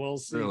 I'm like, well,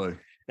 see,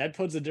 that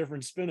puts a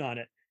different spin on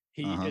it.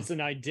 It's an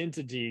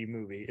identity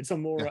movie. It's a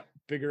more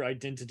bigger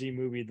identity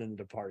movie than The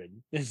Departed.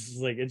 It's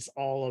like it's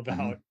all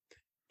about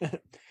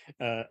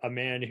a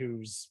man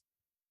who's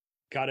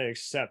got to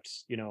accept,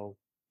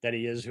 that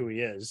he is who he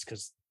is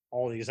because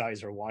all these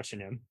eyes are watching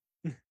him.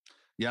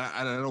 Yeah,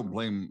 I don't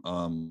blame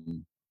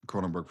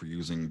Cronenberg for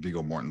using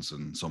Viggo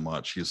Mortensen so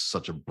much. He's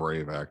such a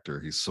brave actor.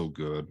 He's so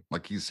good.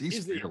 Like he's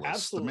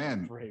fearless. The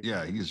man,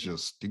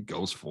 he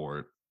goes for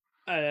it.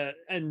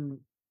 And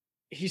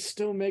he's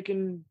still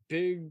making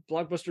big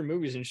blockbuster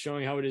movies and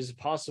showing how it is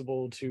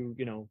possible to,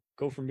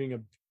 go from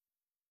being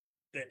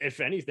if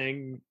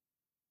anything,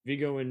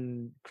 Viggo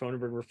and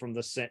Cronenberg were from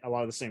a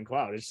lot of the same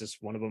cloud. It's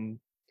just one of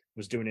them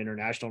was doing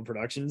international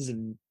productions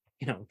and,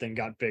 then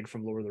got big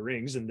from Lord of the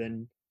Rings and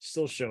then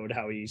still showed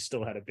how he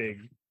still had a big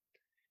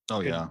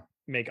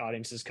make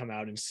audiences come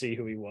out and see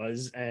who he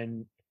was.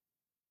 And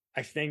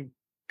I think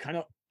I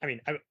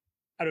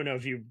don't know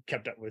if you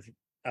kept up with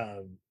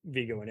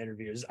Viggo in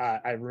interviews.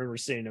 I remember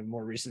seeing a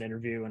more recent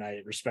interview and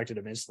I respected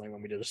him instantly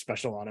when we did a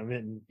special on him,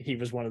 and he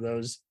was one of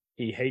those,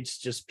 he hates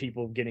just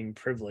people getting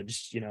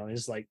privileged.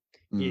 It's like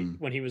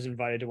when he was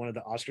invited to one of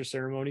the Oscar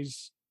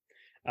ceremonies,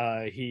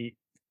 he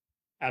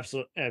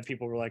absolutely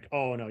people were like,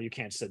 oh no, you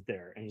can't sit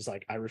there, and he's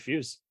like, I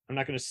refuse. I'm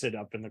not going to sit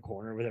up in the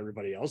corner with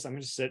everybody else. I'm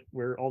going to sit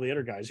where all the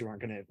other guys who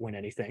aren't going to win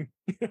anything.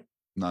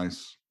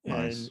 Nice.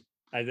 I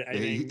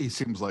think he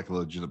seems like a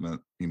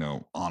legitimate,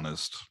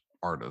 honest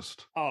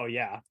artist. Oh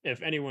yeah.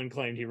 If anyone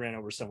claimed he ran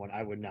over someone,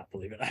 I would not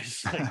believe it. I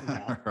was like,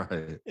 no.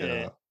 Right.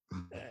 Yeah.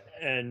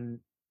 And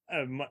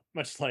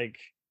much like,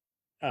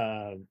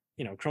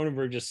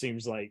 Cronenberg just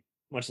seems like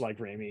much like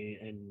Raimi,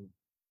 and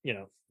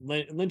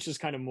Lynch is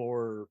kind of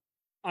more.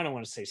 I don't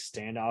want to say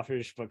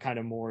standoffish, but kind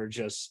of more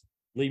just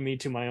leave me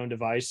to my own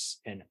device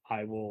and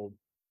I will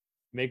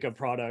make a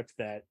product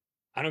that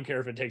I don't care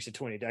if it takes you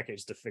 20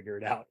 decades to figure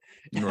it out.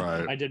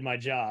 Right. I did my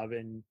job.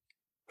 And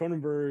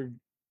Cronenberg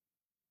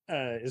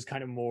is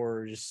kind of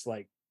more just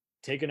like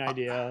take an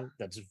idea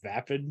that's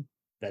vapid,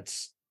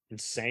 that's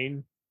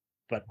insane,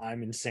 but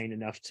I'm insane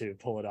enough to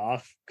pull it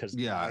off. Because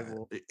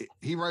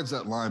he rides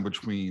that line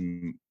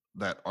between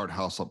that art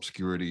house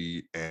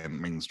obscurity and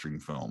mainstream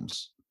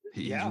films.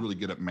 He's really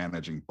good at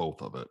managing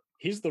both of it.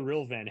 He's the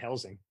real Van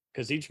Helsing,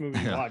 because each movie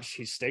you watch,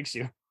 he stakes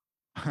you.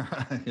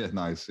 Yeah,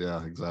 nice.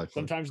 Yeah, exactly.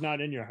 Sometimes not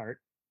in your heart.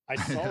 I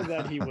saw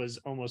that he was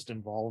almost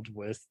involved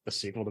with the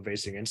sequel to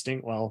Basic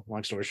Instinct. Well,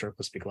 long story short,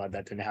 let's be glad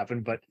that didn't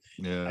happen. But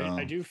Yeah,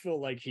 I do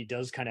feel like he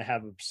does kind of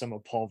have some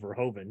of Paul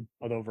Verhoeven,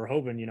 although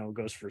Verhoeven,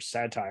 goes for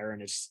satire,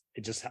 and it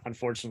just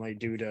unfortunately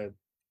due to,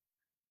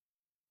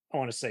 I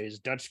want to say, his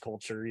Dutch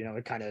culture,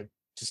 it kind of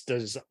just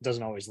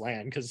doesn't always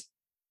land because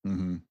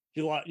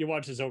you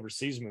watch his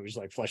overseas movies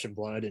like Flesh and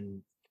Blood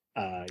and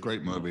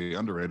great movie,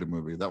 underrated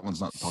movie. That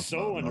one's not talked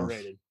so about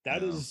underrated.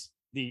 That is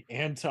the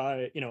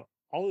anti,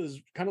 all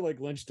is kind of like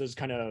Lynch does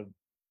kind of,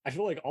 I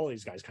feel like all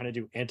these guys kind of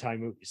do anti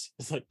movies.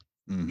 It's like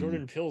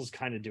Jordan Peele's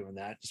kind of doing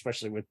that,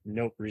 especially with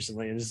Nope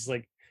recently. And it's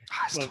like,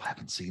 I still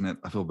haven't seen it.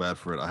 I feel bad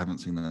for it. I haven't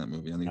seen that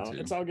movie. I need to.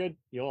 It's all good.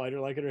 You'll either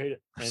like it or hate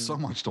it. There's so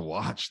much to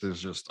watch.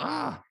 There's just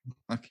I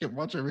can't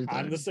watch everything.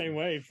 I'm the same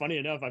way. Funny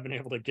enough, I've been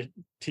able to get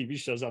TV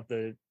shows off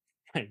the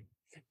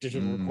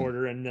digital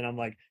recorder, and then I'm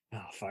like,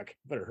 oh fuck,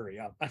 better hurry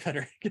up. I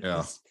better get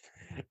this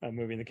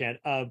movie in the can.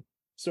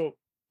 So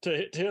to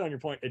hit on your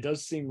point, it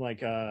does seem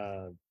like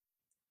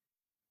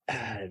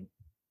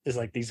is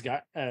like these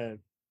guys.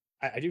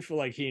 I do feel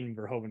like he and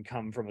Verhoeven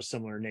come from a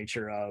similar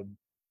nature of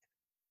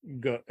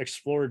go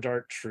explore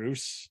dark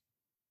truths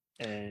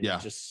and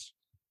just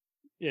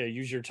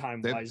use your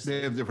time wisely.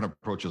 They have different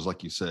approaches,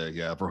 like you say.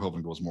 Yeah,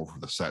 Verhoeven goes more for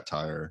the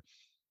satire,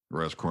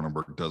 whereas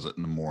Cronenberg does it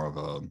in more of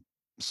a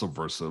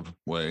subversive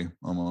way,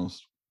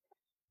 almost.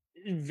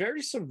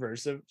 Very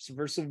subversive.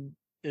 Subversive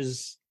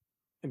is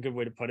a good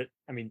way to put it.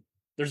 I mean,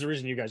 there's a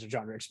reason you guys are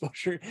genre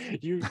exposure.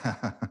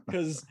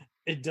 Because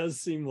it does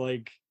seem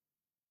like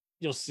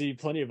you'll see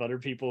plenty of other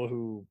people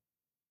who,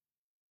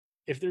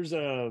 if there's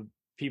a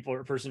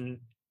person,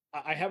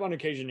 I have on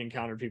occasion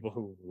encountered people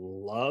who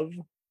love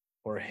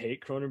or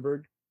hate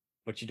Cronenberg,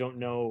 but you don't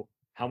know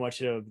how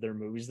much of their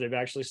movies they've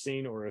actually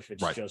seen, or if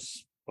it's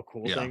just a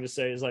cool thing to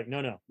say. Is like,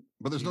 no.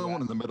 But there's no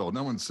one in the middle.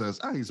 No one says,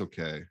 he's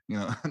okay.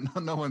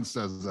 No one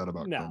says that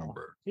about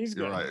Cronenberg. He's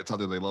good. You're right. It's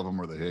either they love him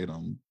or they hate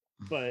him.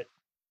 But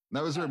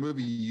now, is there a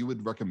movie you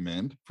would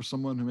recommend for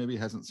someone who maybe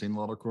hasn't seen a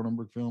lot of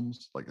Cronenberg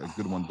films? Like a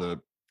good one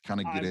to kind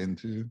of get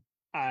into?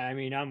 I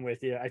mean, I'm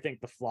with you. I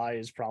think The Fly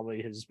is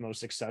probably his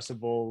most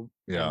accessible.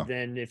 Yeah. And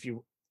then if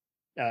you,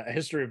 A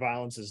History of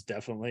Violence is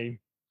definitely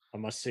a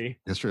must see.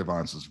 History of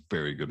Violence is a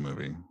very good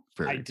movie.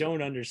 I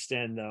don't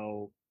understand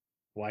though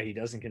why he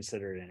doesn't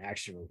consider it an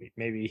action movie.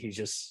 Maybe he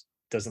just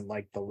doesn't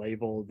like the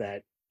label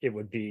that it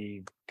would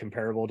be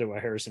comparable to a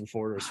Harrison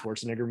Ford or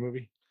Schwarzenegger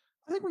movie.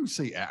 I think when you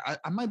say,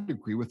 I might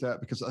agree with that,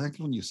 because I think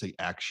when you say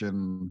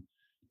action,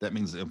 that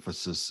means the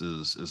emphasis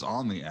is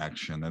on the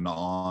action and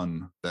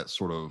on that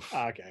sort of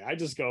I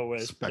just go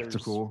with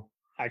spectacle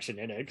action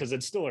in it because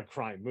it's still a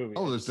crime movie.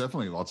 Oh, there's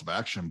definitely lots of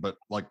action, but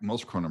like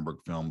most Cronenberg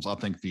films, I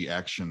think the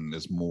action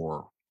is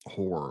more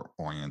horror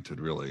oriented,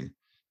 really.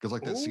 Because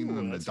like that scene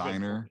in the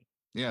diner,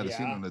 the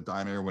scene in the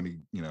diner when he,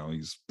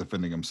 he's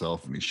defending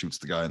himself and he shoots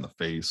the guy in the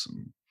face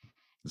and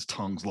his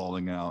tongue's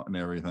lolling out and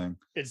everything.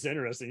 It's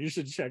interesting. You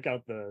should check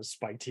out the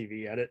Spike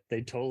TV edit.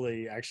 They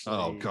totally actually.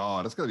 Oh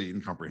God, it's got to be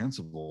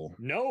incomprehensible.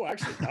 No,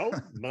 actually,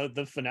 no.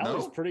 The finale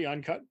is pretty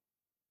uncut.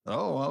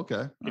 Oh,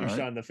 okay. He was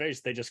shot in the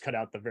face. They just cut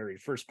out the very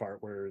first part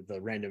where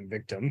the random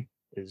victim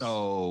is.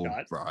 Oh,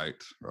 shot.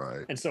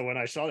 Right. And so when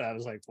I saw that, I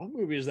was like, "What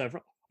movie is that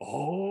from?"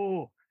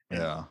 Oh,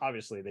 and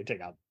obviously they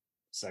take out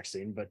sex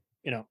scene, but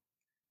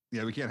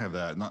Yeah, we can't have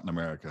that. Not in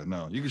America.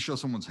 No, you can show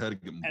someone's head.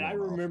 And I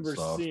remember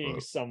seeing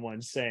someone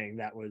saying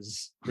that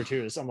was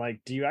gratuitous. I'm like,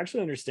 do you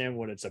actually understand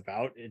what it's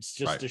about? It's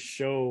just to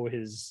show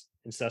his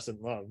incessant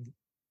love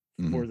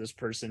for this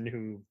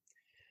person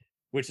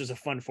which is a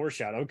fun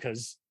foreshadow,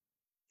 because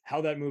how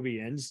that movie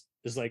ends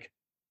is like,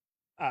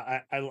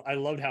 I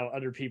loved how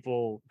other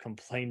people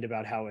complained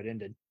about how it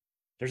ended.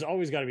 There's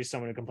always got to be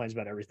someone who complains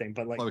about everything,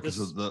 but like because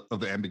of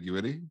the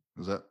ambiguity.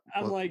 Is that?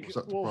 I'm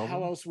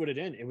how else would it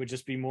end? It would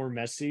just be more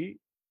messy,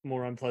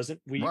 more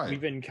unpleasant.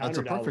 We've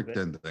encountered that's a perfect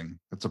ending.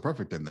 It's a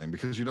perfect ending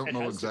because you don't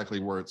know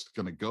exactly where it's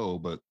going to go,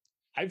 but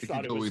I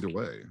thought it was either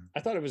way. I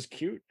thought it was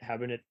cute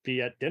having it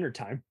be at dinner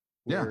time.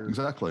 Yeah,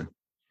 exactly.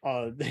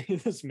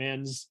 This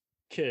man's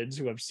kids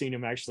who have seen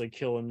him actually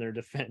kill in their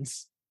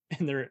defense,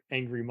 and their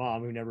angry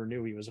mom who never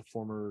knew he was a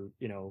former,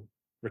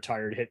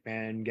 retired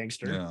hitman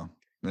gangster. Yeah.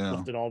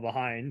 Left it all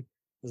behind.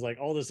 It's like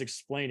all this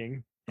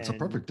explaining. It's a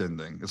perfect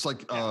ending. It's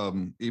like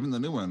even the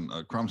new one,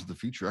 Crimes of the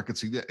Future. I could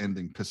see that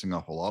ending pissing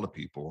off a lot of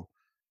people,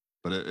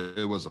 but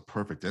it was a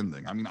perfect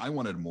ending. I mean, I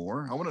wanted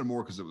more. I wanted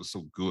more because it was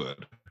so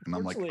good, and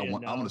I'm like, I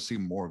want to see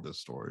more of this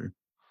story.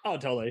 Oh,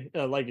 totally.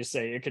 Like you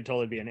say, it could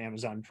totally be an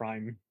Amazon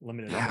Prime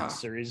limited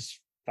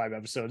series, 5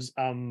 episodes.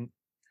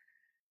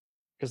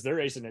 Because they're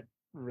acing it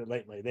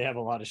lately. They have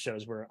a lot of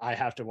shows where I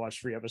have to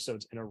watch 3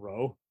 episodes in a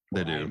row.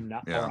 They do,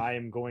 or I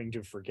am going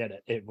to forget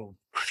it. It will,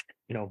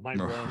 mind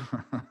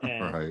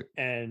blown.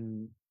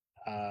 And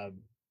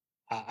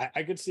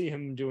I could see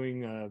him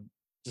doing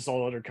just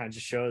all other kinds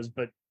of shows,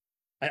 but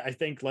I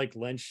think, like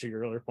Lynch, to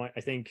your earlier point,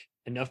 I think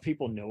enough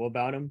people know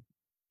about him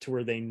to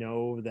where they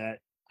know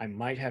that I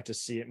might have to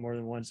see it more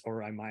than once,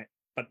 or I might.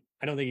 But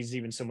I don't think he's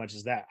even so much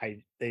as that.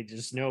 They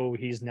just know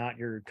he's not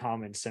your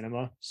common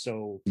cinema,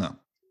 so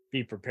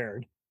be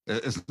prepared.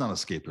 it's not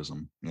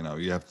escapism.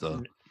 You have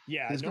to.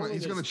 Yeah, he's going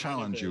to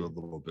challenge you a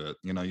little bit.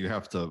 You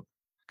have to,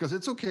 because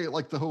it's okay.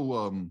 Like the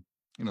whole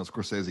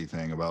Scorsese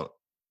thing about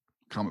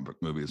comic book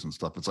movies and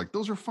stuff. It's like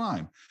those are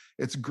fine.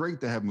 It's great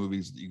to have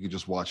movies that you can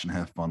just watch and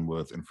have fun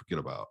with and forget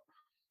about.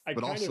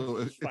 But also,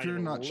 if you're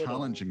not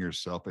challenging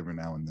yourself every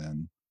now and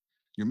then,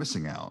 you're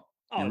missing out.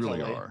 You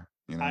really are.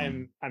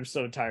 I'm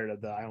so tired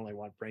of I only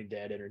want brain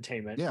dead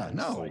entertainment. Yeah,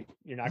 no,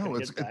 you're not going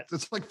to get that.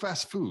 It's like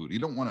fast food. You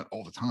don't want it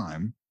all the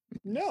time.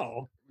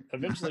 No,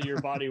 eventually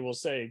your body will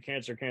say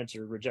cancer,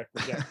 reject.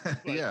 But,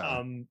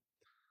 yeah.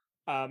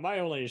 My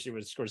only issue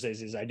with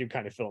Scorsese is I do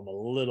kind of feel him a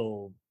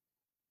little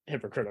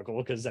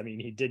hypocritical because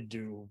he did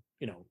do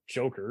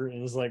Joker,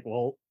 and it's like,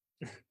 well,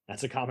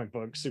 that's a comic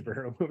book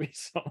superhero movie.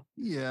 So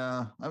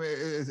yeah,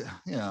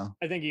 yeah.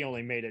 I think he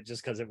only made it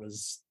just because it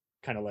was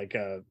kind of like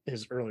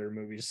his earlier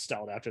movies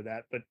styled after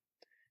that. But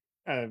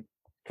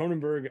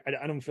Cronenberg,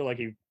 I don't feel like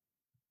he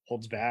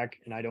holds back,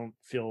 and I don't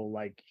feel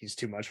like he's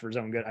too much for his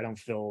own good. I don't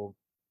feel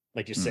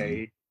like you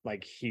say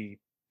like he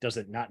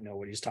doesn't not know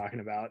what he's talking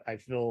about. I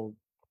feel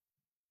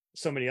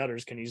so many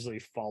others can easily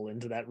fall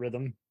into that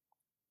rhythm.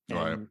 And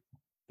right.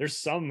 There's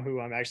some who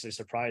I'm actually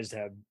surprised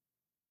have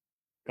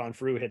gone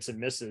through hits and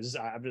misses.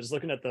 I was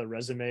looking at the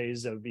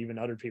resumes of even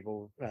other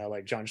people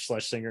like John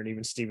Schlesinger and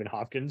even Stephen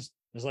Hopkins.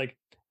 It's like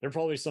they're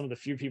probably some of the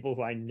few people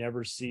who I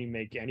never see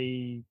make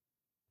any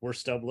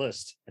worst of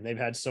list, and they've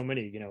had so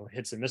many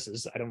hits and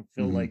misses. I don't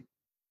feel like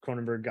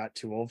Cronenberg got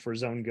too old for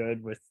his own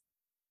good with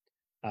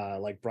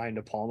like Brian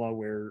De Palma,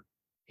 where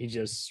he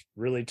just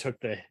really took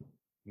the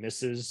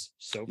misses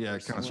so kind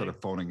of started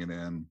phoning it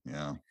in.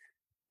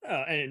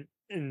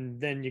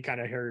 And then you kind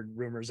of heard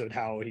rumors of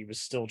how he was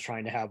still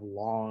trying to have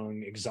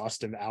long,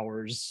 exhaustive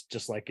hours,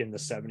 just like in the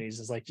 70s.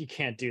 It's like, you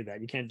can't do that.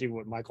 You can't do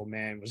what Michael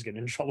Mann was getting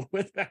in trouble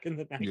with back in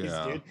the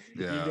 90s, dude.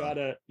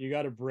 Yeah. You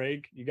gotta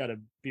break. You gotta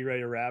be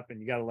ready to rap,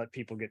 and you gotta let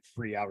people get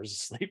 3 hours of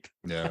sleep.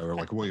 Yeah, or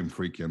like William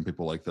Friedkin,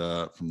 people like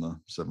that from the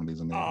 70s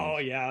and 80s. Oh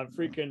yeah,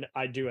 Friedkin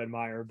I do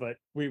admire, but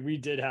we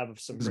did have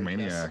some. He's a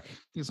maniac.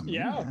 He's a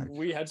maniac. Yeah,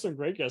 we had some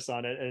great guests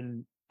on it,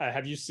 and.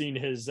 Have you seen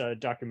his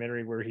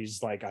documentary where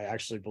he's like, I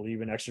actually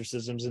believe in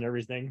exorcisms and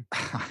everything?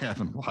 I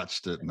haven't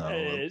watched it. No,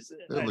 it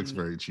looks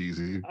very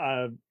cheesy.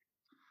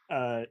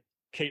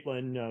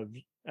 Caitlin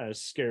of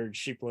Scared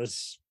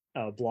Sheepless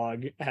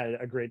blog had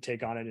a great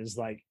take on it. Is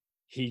like,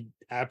 he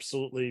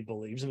absolutely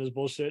believes in his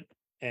bullshit,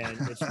 and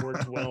it's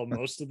worked well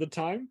most of the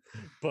time.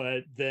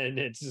 But then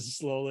it's just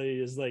slowly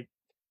is like,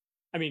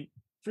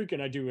 freaking,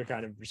 I do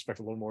kind of respect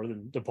a little more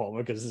than De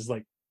Palma, because it's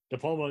like, De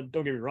Palma,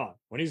 don't get me wrong,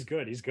 when he's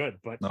good,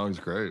 but no, he's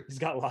great. He's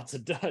got lots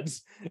of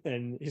duds,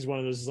 and he's one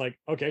of those like,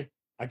 okay,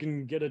 I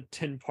can get a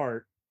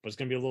 10-part, but it's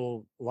gonna be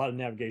a lot of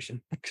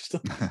navigation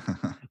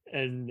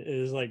and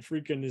is like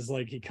freaking is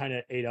like he kind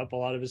of ate up a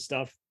lot of his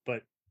stuff,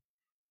 but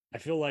I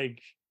feel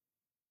like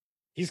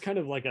he's kind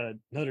of like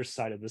another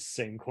side of the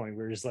same coin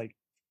where he's like,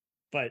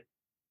 but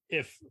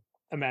if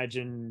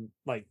imagine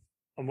like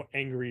an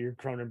angry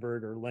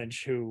Cronenberg or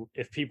Lynch, who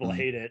if people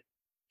hate it,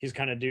 he's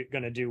kind of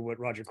going to do what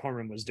Roger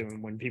Corman was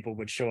doing when people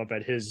would show up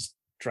at his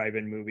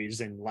drive-in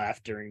movies and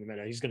laugh during the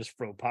minute. He's going to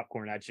throw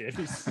popcorn at you.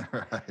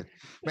 Right.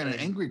 Man, an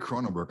angry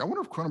Cronenberg. I wonder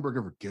if Cronenberg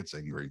ever gets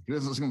angry. He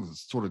doesn't seem like the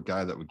sort of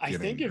guy that would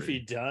get angry. If he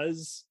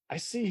does, I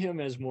see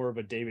him as more of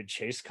a David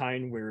Chase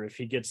kind, where if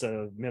he gets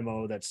a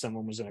memo that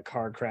someone was in a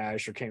car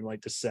crash or came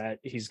late to set,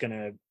 he's going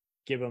to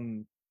give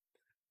him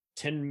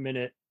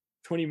 20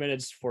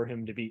 minutes for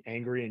him to be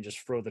angry and just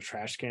throw the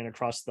trash can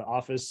across the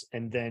office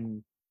and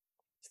then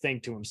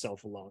think to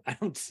himself alone. I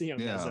don't see him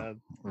as a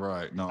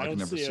right. No, I can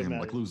never see him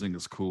like losing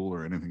his cool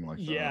or anything like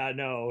that. Yeah,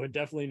 no,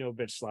 definitely no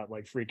bitch slap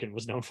like Friedkin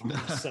was known for.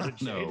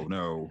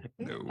 No.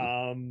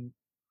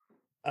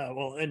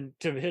 Well, and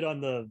to hit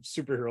on the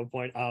superhero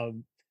point,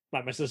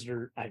 my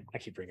sister, I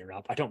keep bringing her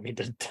up. I don't mean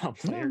to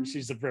downplay her.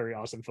 She's a very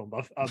awesome film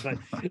buff. But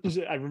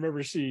I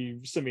remember she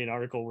sent me an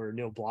article where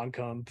Neil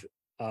Blomkamp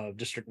of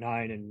District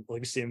 9 and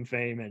Elysium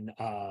fame and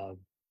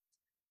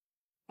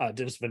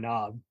Dennis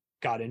Vanab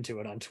got into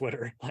it on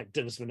Twitter. Like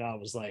Dennis Vanab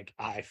was like,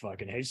 I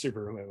fucking hate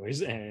superhero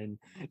movies, and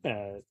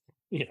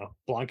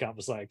Blomkamp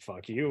was like,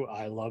 fuck you,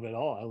 I love it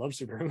all. I love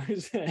superhero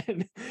movies.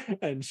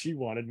 and she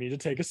wanted me to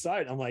take a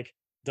side. I'm like,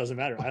 doesn't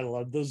matter. I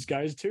love those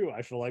guys too.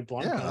 I feel like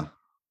Blomkamp,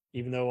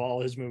 even though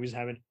all his movies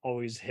haven't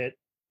always hit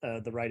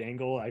the right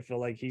angle, I feel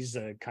like he's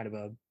a kind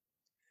of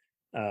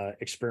a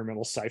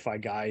experimental sci-fi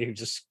guy who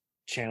just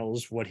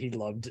channels what he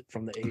loved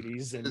from the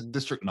 80s. And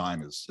District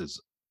 9 is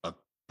a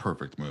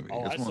perfect movie.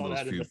 It's one of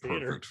those few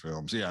perfect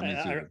films. Yeah, me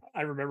too.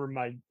 I remember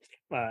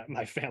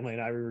my family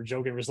and I, we were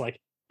joking. It was like,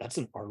 that's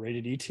an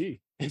R-rated ET.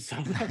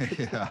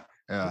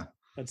 Yeah.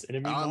 That's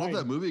Enemy I Mine. love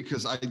that movie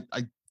because I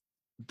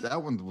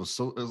that one was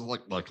so, it was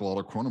like a lot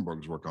of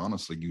Cronenberg's work.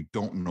 Honestly, you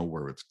don't know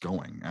where it's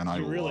going, and I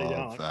really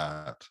love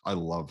that. I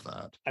love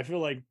that. I feel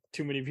like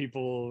too many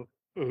people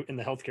in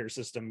the healthcare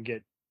system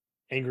get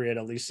angry at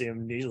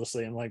Elysium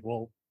needlessly. I'm like,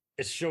 well,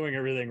 it's showing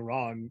everything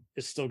wrong.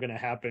 It's still going to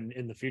happen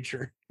in the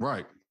future.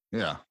 Right.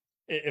 Yeah.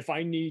 If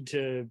I need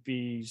to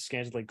be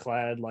scantily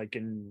clad, like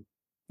in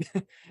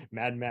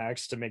Mad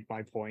Max to make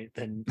my point,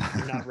 then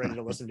you're not ready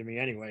to listen to me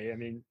anyway. I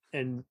mean,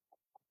 and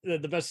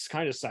the best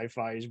kind of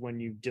sci-fi is when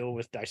you deal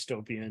with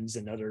dystopians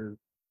and other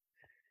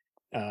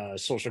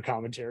social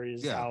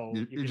commentaries. Yeah, how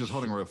you're just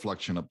holding a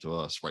reflection up to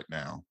us right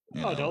now.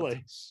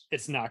 Totally.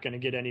 It's not going to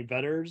get any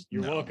better.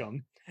 You're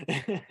welcome.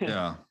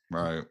 Yeah,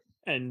 right.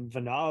 And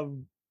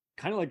Vanav,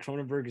 kind of like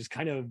Cronenberg, has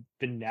kind of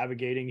been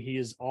navigating. He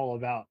is all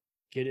about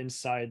get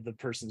inside the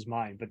person's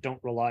mind, but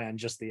don't rely on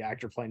just the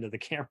actor playing to the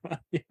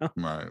camera.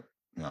 Right.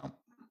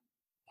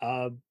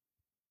 Yeah.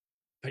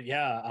 But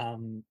yeah,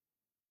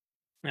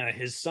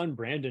 his son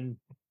Brandon,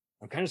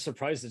 I'm kind of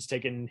surprised it's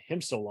taken him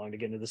so long to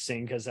get into the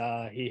scene, because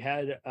he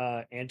had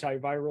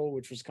Antiviral,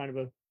 which was kind of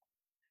a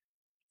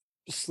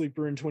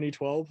sleeper in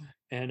 2012,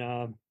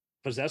 and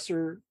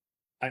Possessor,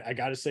 I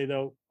gotta say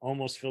though,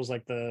 almost feels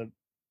like the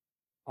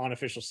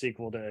unofficial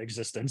sequel to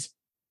Existence.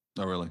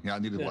 Oh really? Yeah, I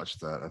need to watch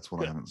that. That's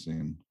what I haven't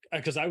seen.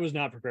 Because I was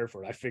not prepared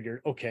for it. I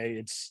figured, okay,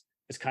 it's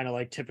kind of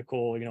like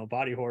typical,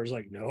 body horror. Is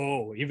like,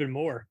 no, even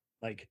more.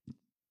 Like,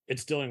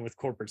 it's dealing with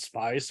corporate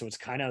spies, so it's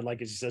kind of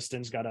like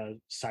Existence, got a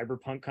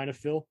cyberpunk kind of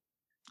feel.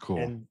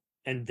 Cool.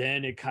 And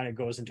then it kind of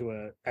goes into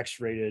a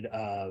X-rated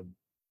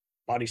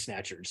Body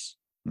Snatchers.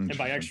 And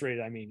by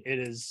X-rated, I mean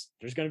there's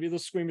going to be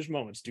those squeamish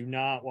moments. Do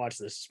not watch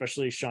this,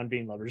 especially Sean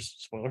Bean lovers.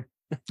 Spoiler.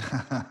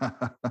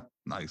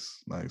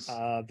 Nice.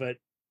 But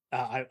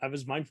I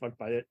was mindfucked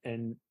by it,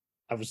 and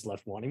I was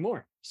left wanting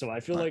more. So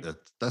I feel like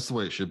that's the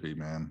way it should be,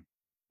 man.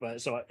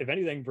 But so if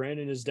anything,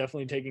 Brandon is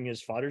definitely taking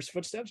his father's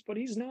footsteps, but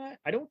he's not.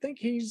 I don't think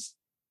he's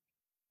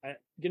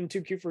getting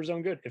too cute for his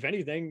own good. If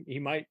anything, he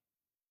might.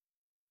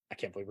 I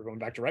can't believe we're going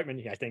back to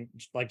Reitman. I think,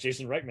 like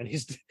Jason Reitman,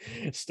 he's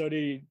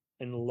studied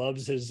and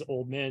loves his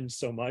old man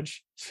so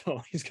much, so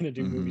he's going to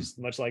do movies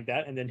much like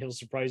that, and then he'll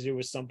surprise you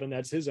with something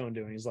that's his own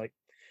doing. He's like,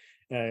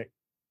 right?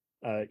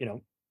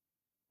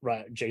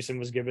 Jason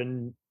was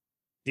given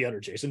the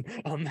other Jason.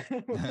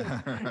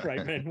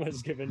 Reitman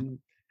was given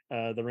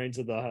the reins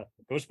of the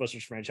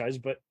Ghostbusters franchise,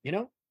 but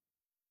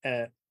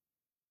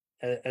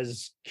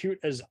as cute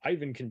as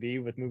Ivan can be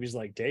with movies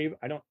like Dave,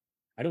 I don't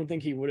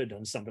think he would have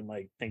done something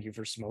like Thank You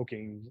for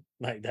Smoking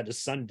like that his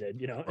son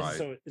did, Right.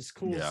 So it's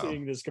cool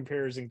seeing this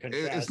comparison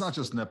contrast. It's not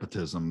just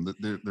nepotism.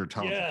 They're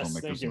talented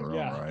filmmakers in their own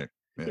right.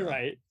 Yeah. You're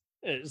right.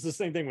 It's the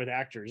same thing with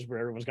actors where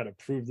everyone's got to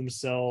prove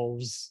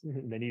themselves.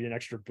 They need an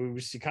extra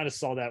boost. You kind of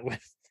saw that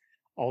with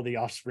all the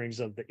offsprings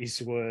of the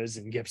Eastwoods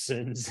and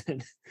Gibsons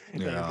and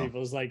other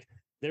people. It's like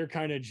they're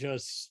kind of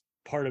just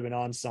part of an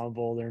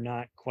ensemble. They're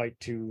not quite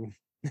to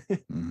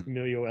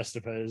Emilio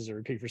Estevez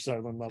or Kiefer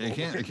Sutherland level.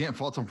 I can't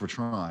fault them for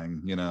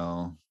trying,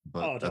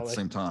 but totally. At the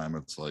same time,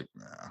 it's like,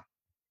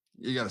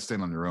 you got to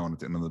stand on your own at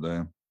the end of the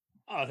day.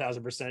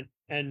 1,000%.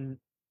 And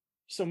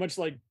so much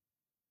like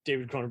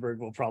David Cronenberg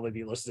will probably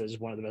be listed as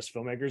one of the best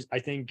filmmakers, I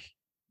think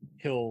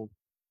he'll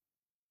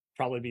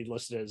probably be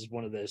listed as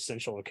one of the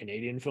essential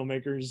Canadian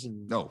filmmakers.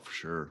 And for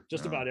sure.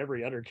 Just about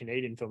every other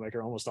Canadian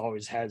filmmaker almost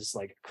always has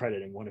like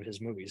credit in one of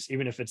his movies,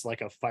 even if it's like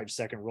a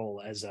 5-second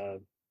role as a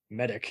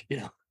medic,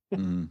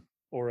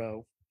 or a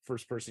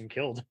first person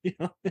killed,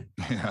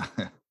 Yeah.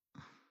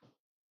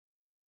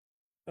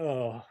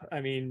 Oh,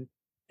 I mean,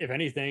 if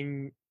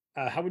anything,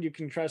 how would you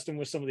contrast him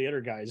with some of the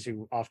other guys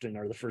who often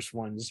are the first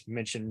ones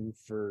mentioned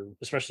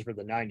especially for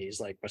the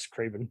 90s, like Wes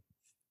Craven?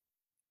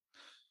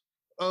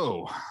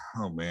 Oh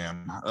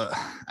man.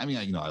 I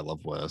mean, I love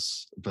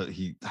Wes, but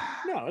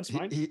it's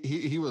fine.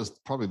 He was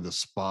probably the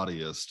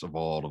spottiest of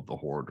all of the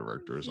horror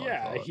directors.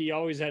 Yeah, he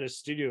always had a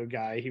studio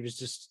guy.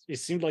 It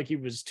seemed like he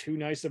was too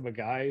nice of a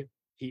guy.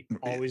 He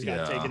always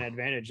got taken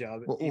advantage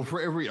of. Well,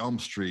 for every Elm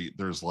Street,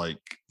 there's like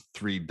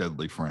 3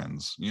 deadly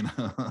friends,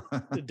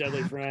 The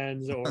Deadly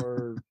Friends,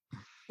 or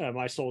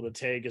My Soul to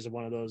Take is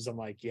one of those. I'm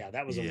like,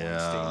 that was a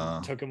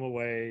Weinstein. Took him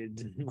away,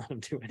 didn't let him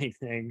do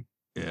anything.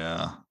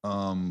 Yeah.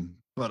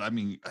 But I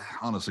mean,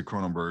 honestly,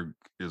 Cronenberg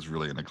is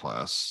really in a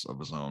class of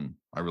his own.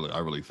 I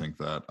really think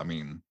that. I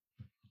mean,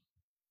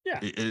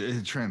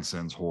 it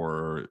transcends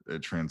horror.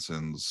 It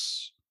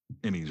transcends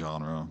any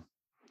genre.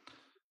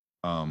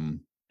 And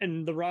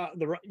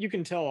you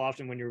can tell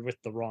often when you're with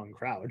the wrong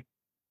crowd.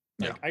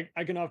 Like,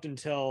 I can often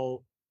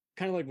tell,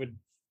 kind of like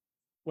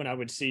when I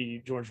would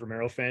see George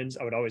Romero fans,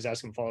 I would always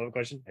ask them follow-up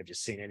question. Have you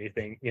seen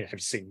anything? Have you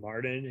seen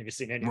Martin? Have you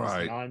seen any of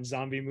those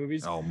non-zombie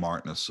movies? Oh,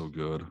 Martin is so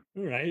good.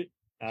 Right.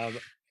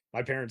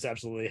 My parents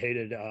absolutely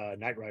hated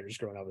Night Riders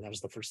growing up, and that was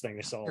the first thing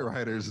they saw. Night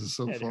Riders is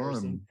so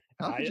fun.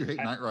 How could you hate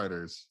Night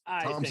Riders?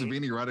 Tom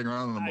Savini riding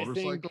around on a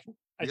motorcycle?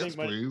 Yes,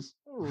 please.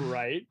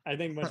 Right. I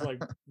think much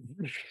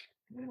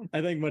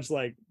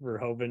like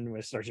Verhoeven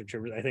with Starship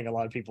Troopers, I think a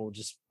lot of people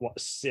just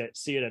see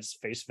it as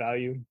face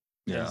value.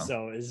 Yeah. And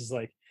so it's just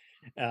like,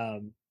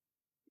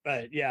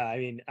 but yeah, I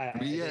mean,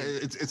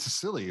 it's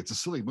a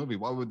silly movie.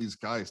 Why would these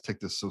guys take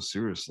this so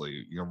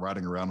seriously?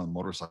 Riding around on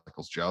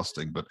motorcycles,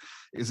 jousting. But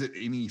is it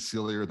any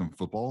sillier than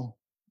football?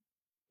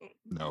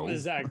 No,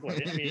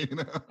 exactly. I mean,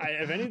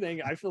 if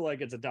anything, I feel like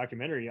it's a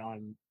documentary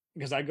on,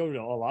 because I go to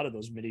a lot of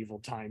those medieval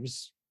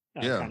times.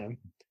 Kind of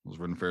those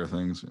Ren Fair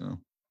things.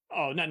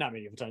 Oh, not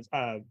medieval times.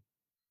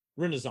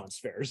 Renaissance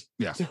fairs.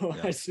 Yeah. So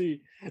I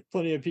see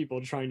plenty of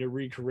people trying to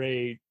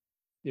recreate,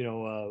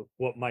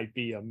 what might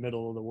be a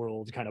middle of the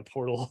world kind of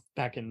portal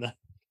back in the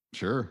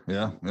Sure.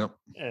 Yeah. Yep.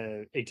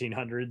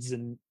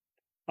 1800s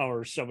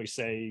or shall we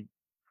say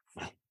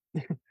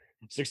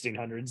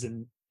 1600s.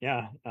 And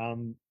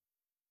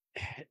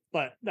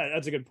but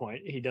that's a good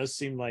point. He does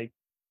seem like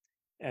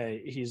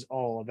he's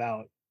all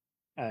about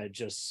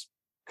just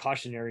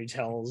cautionary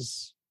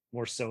tales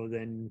more so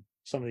than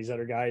some of these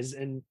other guys.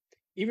 And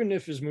even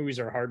if his movies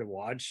are hard to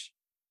watch,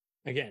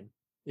 again,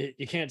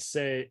 you can't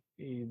say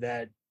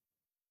that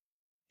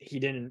he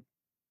didn't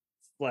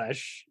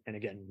flesh, and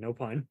again, no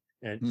pun,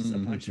 and a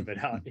bunch of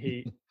it out.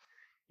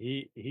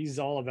 He's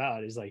all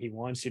about is like he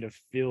wants you to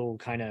feel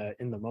kind of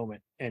in the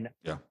moment. And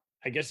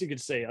I guess you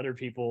could say other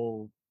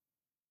people.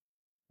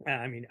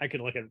 I mean, I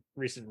could look at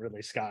recent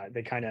Ridley Scott.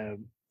 They kind of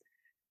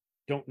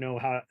don't know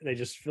how, they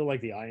just feel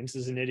like the audience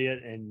is an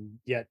idiot, and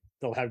yet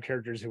they'll have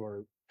characters who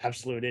are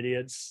absolute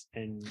idiots,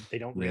 and they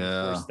don't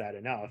reinforce that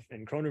enough.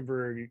 And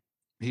Cronenberg,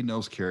 he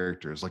knows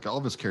characters. Like all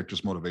of his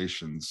characters'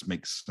 motivations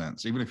make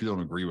sense, even if you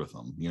don't agree with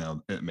them.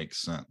 It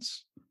makes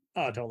sense.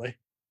 Oh, totally.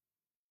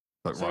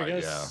 But so I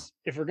guess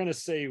if we're gonna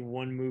say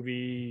one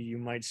movie you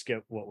might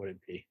skip, what would it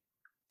be?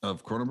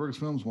 Of Cronenberg's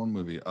films, one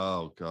movie.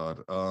 Oh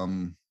God.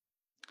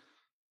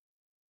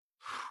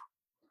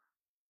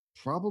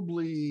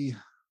 Probably.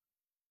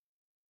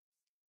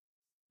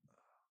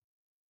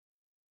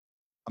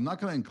 I'm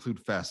not going to include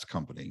Fast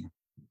Company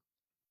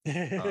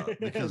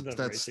because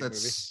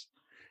that's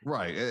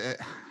right.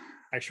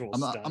 Actual. I'm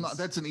not.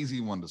 That's an easy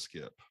one to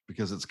skip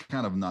because it's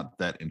kind of not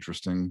that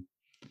interesting.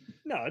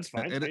 No, it's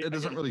fine. It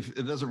doesn't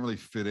really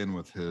fit in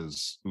with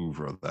his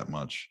oeuvre that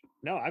much.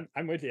 No,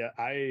 I'm with you.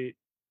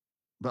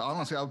 But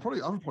honestly, I would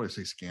probably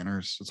say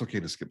Scanners. It's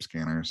okay to skip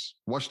Scanners.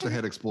 Watch the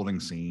head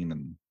exploding scene,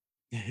 and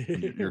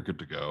you're good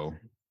to go.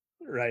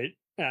 Right.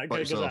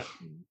 Because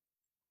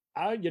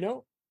I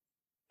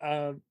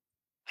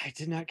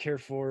did not care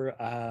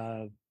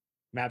for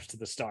Maps to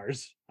the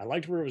Stars. I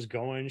liked where it was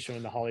going,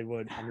 showing the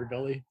Hollywood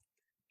underbelly.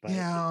 But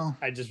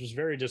I just was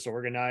very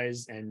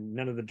disorganized, and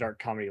none of the dark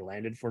comedy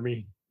landed for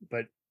me.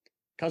 But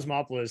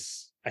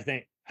Cosmopolis, I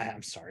think,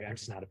 I'm sorry, I'm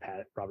just not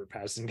a Robert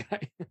Pattinson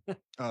guy.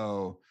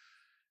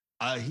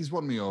 He's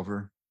won me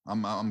over.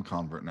 I'm a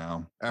convert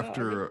now.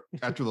 After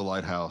The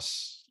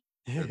Lighthouse,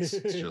 it's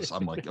just,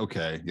 I'm like,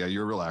 okay, yeah,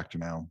 you're a real actor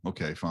now.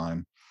 Okay,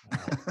 fine.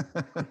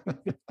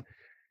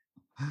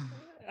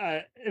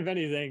 If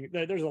anything,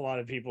 there's a lot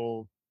of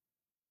people.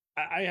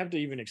 I have to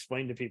even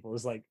explain to people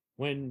is like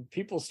when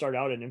people start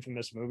out in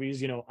infamous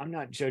movies, I'm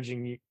not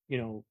judging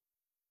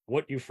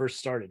what you first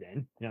stared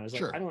in. It's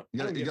sure. like you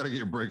got to get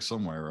your break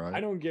somewhere, right?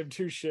 I don't give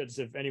two shits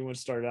if anyone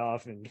started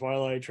off in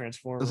Twilight,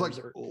 Transformers.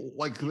 It's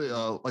like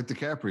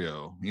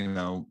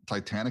DiCaprio,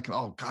 Titanic.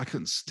 Oh God, I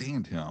couldn't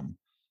stand him,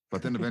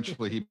 but then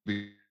eventually he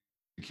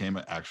became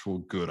an actual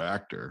good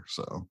actor.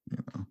 So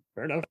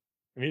fair enough.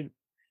 I mean,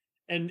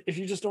 and if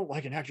you just don't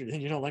like an actor,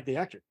 then you don't like the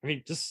actor. I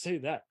mean, just say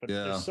that. But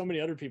there's so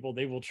many other people,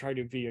 they will try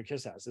to be a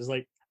kiss ass. It's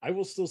like, I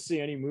will still see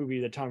any movie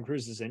that Tom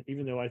Cruise is in,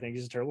 even though I think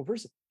he's a terrible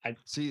person.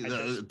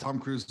 Tom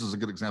Cruise is a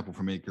good example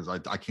for me because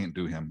I can't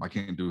do him. I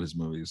can't do his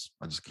movies.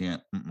 I just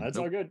can't. That's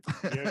all good.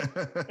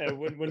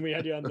 When we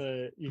had you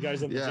on you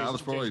guys on the I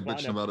was probably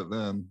bitching about it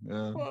then.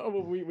 Yeah. Well,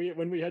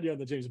 when we had you on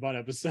the James Bond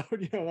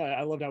episode,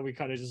 I loved how we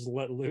kind of just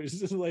let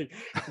loose. It's like,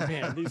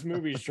 man, these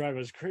movies drive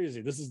us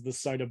crazy. This is the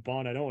side of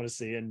Bond I don't want to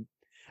see. And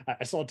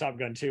I saw Top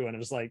Gun 2, and it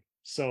was like,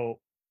 so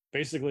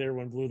basically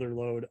everyone blew their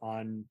load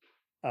on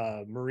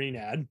Marine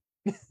ad.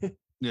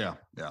 Yeah.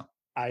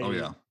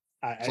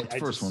 It's like the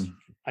first one.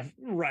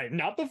 Right,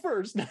 not the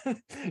first,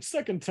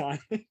 second time.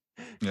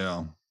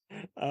 Yeah.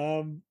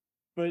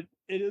 But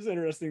it is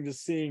interesting to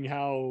seeing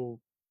how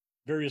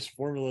various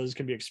formulas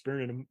can be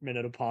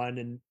experimented upon,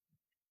 and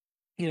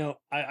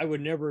I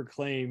would never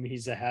claim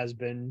he's a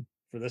has-been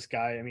for this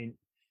guy. I mean,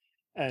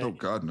 oh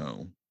God,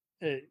 no.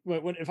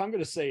 If I'm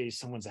going to say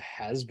someone's a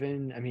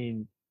has-been, I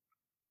mean,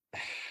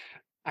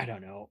 I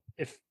don't know,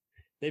 if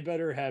they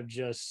better have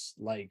just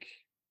like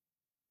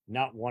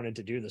not wanted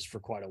to do this for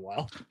quite a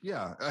while.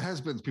 Yeah, it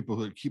has been people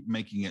who keep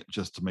making it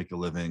just to make a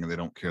living, and they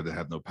don't care. They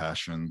have no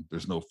passion.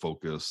 There's no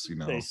focus.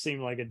 They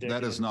seem like a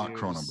that is not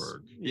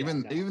Cronenberg.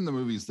 Even the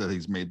movies that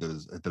he's made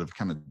that have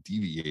kind of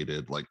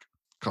deviated, like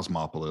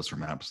Cosmopolis or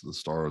Maps of the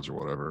Stars or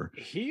whatever.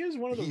 He is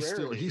one of the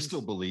he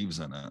still believes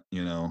in it.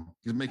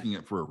 He's making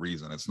it for a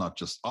reason. It's not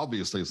just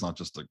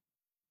to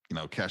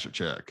cash a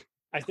check.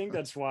 I think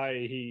that's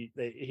why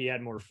he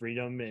had more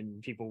freedom,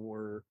 and people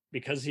were,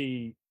 because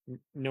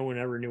no one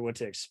ever knew what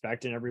to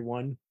expect in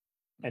everyone,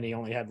 and he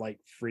only had like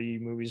free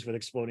movies with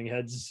exploding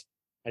heads.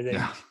 I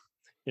think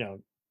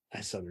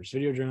so there's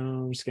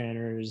Videodrome,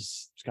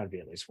 Scanners. There's got to be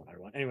at least one other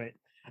one. Anyway,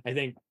 I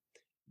think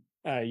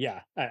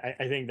I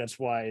think that's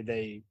why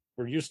they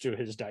were used to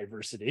his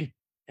diversity.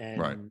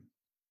 And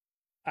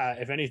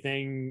if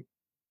anything,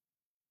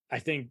 I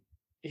think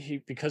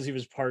because he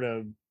was part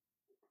of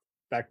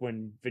back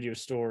when video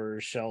store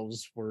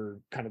shelves were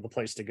kind of the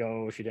place to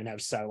go if you didn't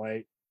have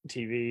satellite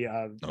TV.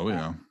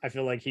 I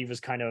feel like he was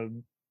kind of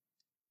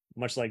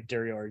much like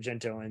Dario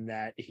Argento in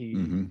that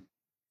Mm-hmm.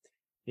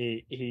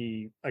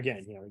 he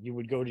again, you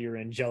would go to your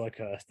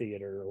Angelica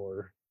theater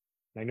or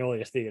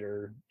Magnolia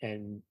theater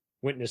and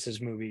witness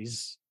his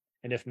movies,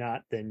 and if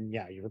not, then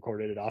yeah, you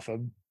recorded it off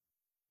of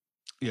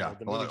the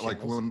movie like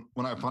channels.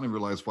 when I finally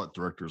realized what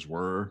directors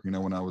were,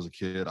 when I was a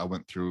kid, I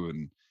went through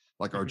and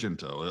like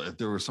Argento. If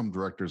there were some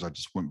directors, I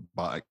just went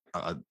by.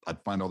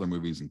 I'd find all their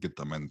movies and get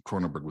them, and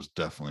Cronenberg was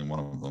definitely one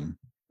of them.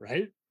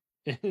 Right.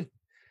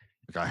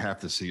 Like I have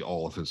to see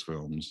all of his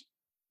films.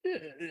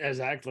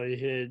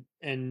 Exactly.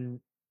 And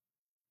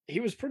he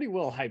was pretty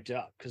well hyped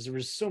up because there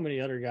was so many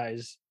other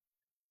guys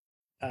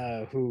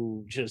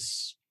who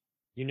just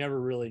you never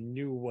really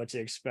knew what to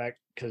expect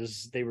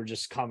because they were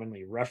just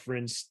commonly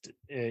referenced.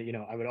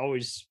 I would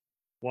always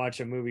watch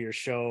a movie or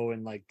show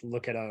and like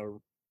look at a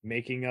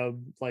making of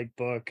like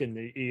book, and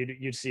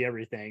you'd see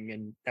everything.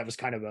 And that was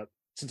kind of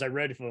since I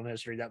read film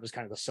history, that was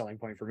kind of the selling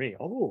point for me.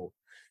 Oh,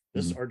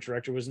 this art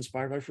director was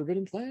inspired by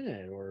Forbidden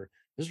Planet, or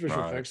this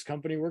visual effects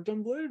company worked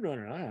on Blade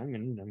Runner. I'm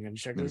gonna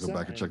check this out. Go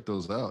back and check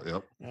those out.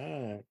 Yep.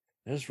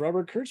 This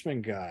Robert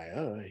Kurtzman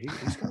guy,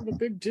 he's kind of a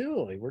big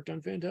deal. He worked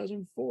on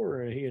Phantasm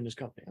 4, he and his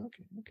company.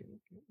 Okay.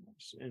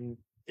 And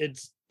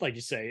it's like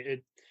you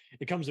say,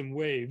 it comes in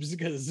waves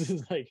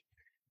because like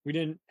we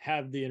didn't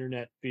have the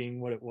internet being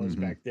what it was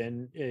back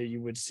then.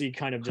 You would see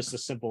kind of just a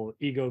simple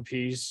ego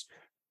piece.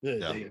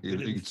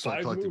 You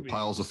start collecting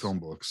piles of film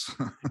books.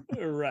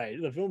 Right.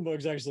 The film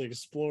books actually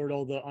explored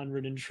all the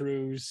unwritten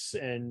truths,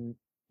 and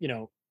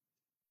that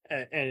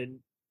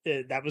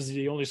was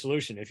the only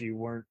solution if you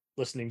weren't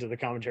listening to the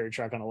commentary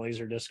track on a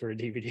laser disc or a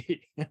DVD.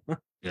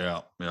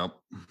 Yeah. Yep.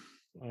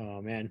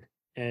 Oh man.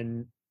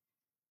 And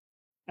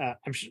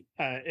I'm sure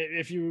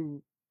if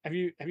you have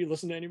you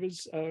listened to any of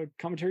his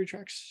commentary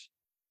tracks?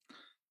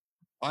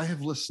 I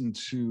have listened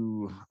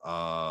to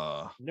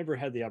never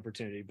had the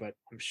opportunity, but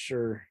I'm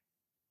sure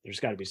there's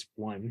got to be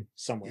one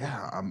somewhere.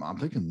 Yeah, I'm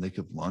thinking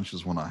Naked Lunch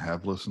is one I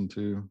have listened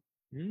to.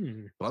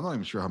 But I'm not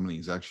even sure how many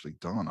he's actually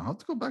done. I'll have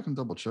to go back and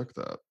double check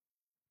that.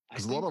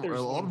 Because a lot of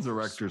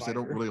directors, they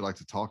don't really like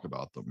to talk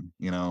about them,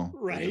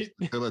 Right.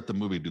 They let the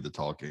movie do the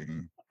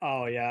talking.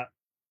 Oh yeah.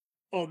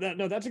 Oh,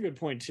 that's a good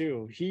point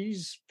too.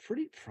 He's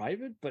pretty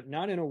private, but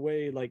not in a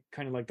way like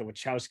kind of like the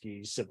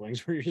Wachowski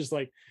siblings, where you're just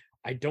like,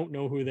 I don't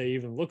know who they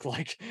even look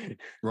like.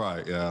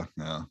 Right. Yeah.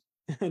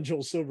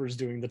 Joel Silver's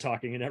doing the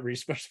talking in every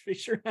special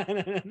feature.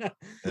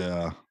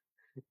 Yeah.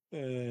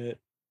 It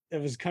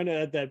was kind of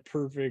at that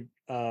perfect,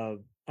 I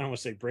don't want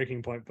to say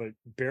breaking point, but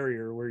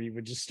barrier where you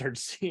would just start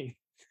seeing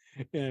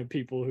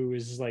people who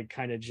is like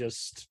kind of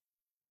just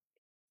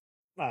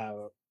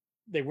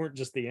they weren't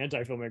just the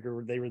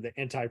anti-filmmaker, they were the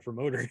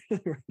anti-promoter.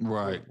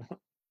 Right.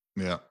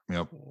 Yeah.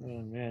 Yep.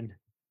 Oh man.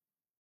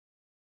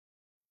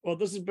 Well,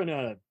 this has been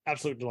an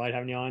absolute delight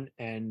having you on.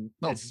 And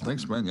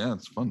thanks, man. Yeah,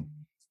 it's fun.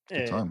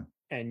 Good time.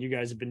 And you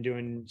guys have been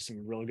doing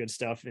some really good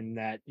stuff in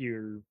that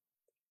you're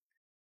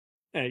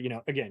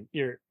again,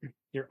 you're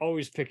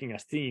always picking a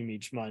theme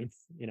each month,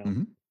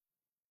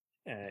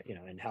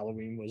 and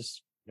Halloween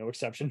was no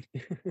exception.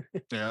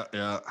 Yeah,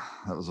 that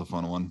was a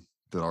fun one.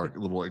 Did our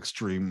little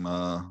extreme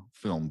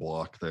film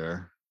block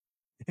there.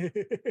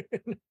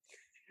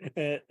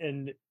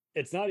 And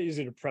it's not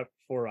easy to prep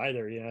for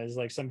either. It's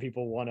like some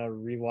people want to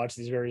rewatch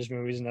these various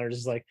movies and they're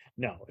just like,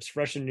 no, it's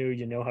fresh and new.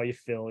 You know how you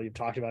feel. You've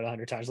talked about it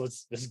 100 times.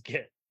 Let's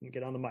get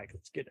on the mic.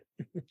 Let's get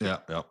it.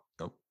 Yep.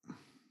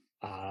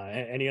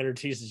 Any other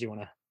teases you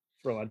want to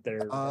throw out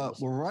there? Well,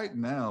 right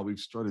now we've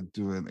started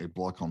doing a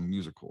block on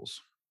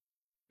musicals.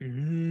 There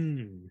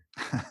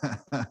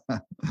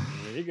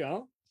you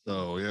go.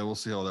 So yeah, we'll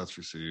see how that's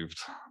received.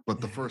 But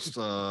the first,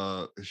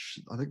 I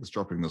think it's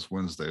dropping this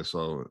Wednesday,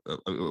 so it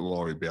will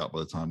already be out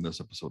by the time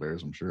this episode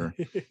airs, I'm sure.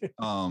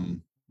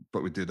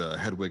 But we did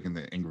Hedwig and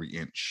the Angry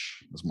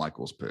Inch as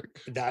Michael's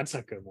pick. That's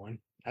a good one.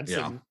 I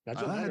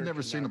had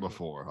never seen it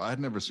before. I had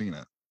never seen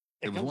it.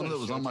 It was one that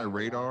was on my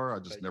radar. I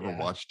just never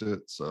watched it.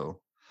 So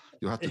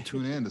you'll have to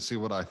tune in to see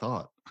what I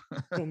thought.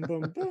 Boom,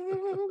 boom,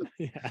 boom.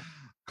 Yeah.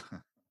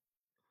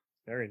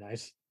 Very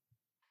nice.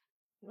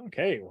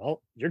 Okay,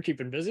 well, you're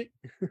keeping busy.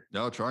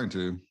 Yeah, trying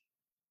to.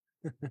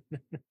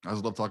 I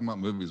just love talking about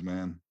movies,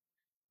 man.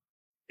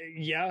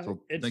 Yeah.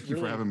 So thank you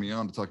for having me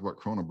on to talk about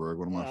Cronenberg,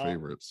 one of my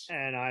favorites.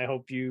 And I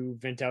hope you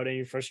vent out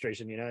any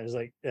frustration. It's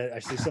like I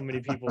see so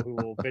many people who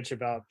will bitch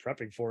about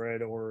prepping for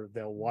it, or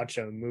they'll watch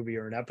a movie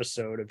or an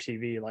episode of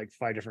TV like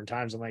 5 different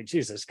times. I'm like,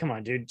 Jesus, come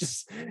on, dude.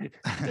 Just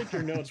take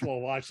your notes while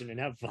watching and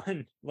have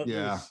fun.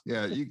 Yeah.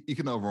 You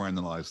can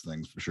overanalyze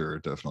things for sure,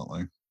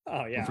 definitely.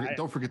 Oh yeah.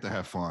 Don't forget to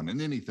have fun in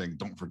anything.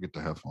 Don't forget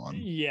to have fun.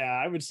 Yeah,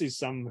 I would see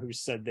some who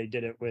said they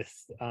did it with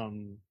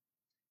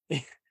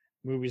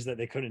movies that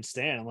they couldn't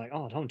stand. I'm like,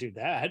 oh, don't do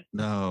that.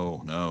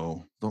 No,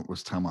 don't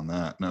waste time on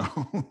that. No,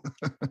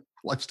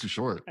 life's too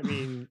short. I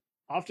mean,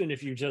 often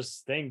if you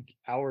just think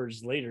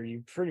hours later,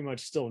 you pretty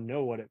much still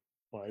know what it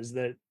was.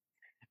 But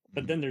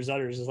then there's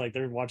others. It's like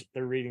they're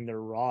reading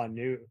their raw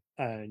notes,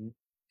 and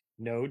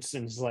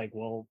it's like,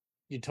 well,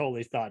 you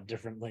totally thought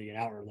differently an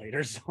hour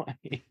later. So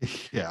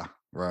yeah,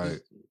 right.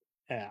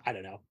 I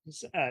don't know.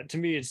 To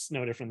me, it's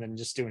no different than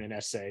just doing an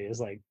essay. It's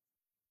like,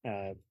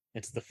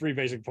 it's the 3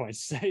 basic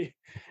points. Say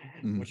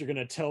what you're going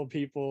to tell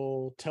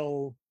people,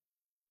 tell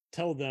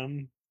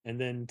them, and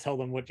then tell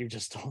them what you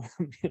just told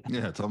them.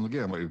 Yeah, tell them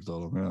again what you've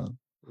told them. Yeah.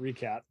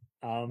 Recap.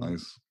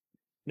 Nice.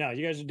 No,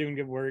 you guys are doing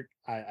good work.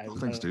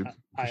 Thanks, dude.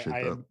 I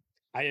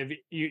have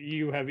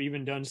you have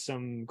even done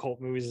some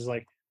cult movies. Is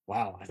like,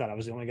 wow, I thought I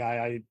was the only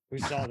guy who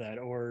saw that.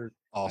 Or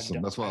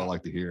awesome. That's what I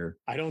like to hear.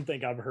 I don't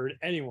think I've heard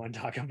anyone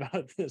talk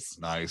about this.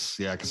 Nice.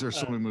 Yeah, because there's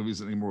so many movies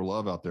that need more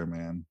love out there,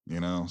 man.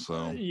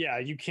 So yeah,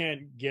 you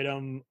can't get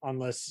them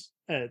unless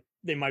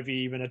they might be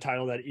even a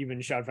title that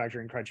even Shout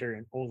Factory and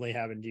Criterion only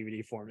have in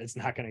DVD form. It's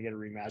not going to get a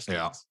remaster.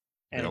 Yeah.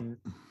 And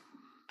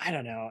I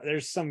don't know.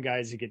 There's some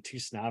guys who get too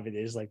snobby.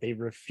 They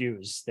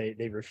refuse.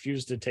 They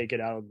refuse to take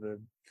it out of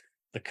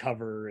the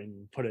cover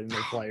and put it in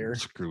their player.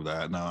 Screw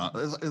that. No,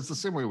 it's the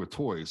same way with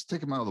toys.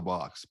 Take them out of the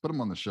box, put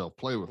them on the shelf,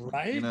 play with them.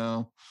 Right?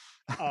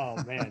 Oh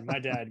man, my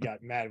dad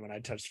got mad when I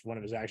touched one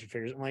of his action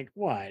figures. I'm like,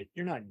 "Why?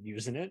 You're not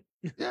using it."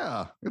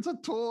 Yeah, it's a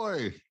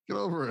toy. Get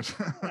over it.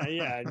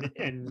 Yeah,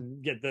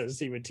 and get this.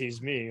 He would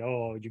tease me.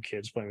 Oh, you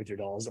kids playing with your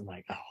dolls. I'm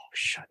like, oh,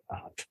 shut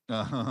up.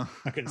 Uh-huh.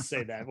 I couldn't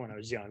say that when I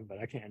was young, but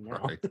I can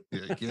now. Right.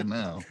 Yeah, you can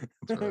now.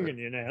 That's right.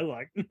 You know,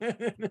 like.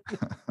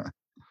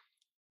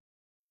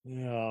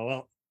 Oh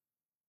well.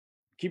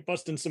 Keep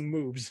busting some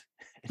moves.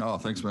 Oh,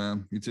 thanks,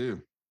 man. You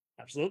too.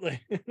 Absolutely.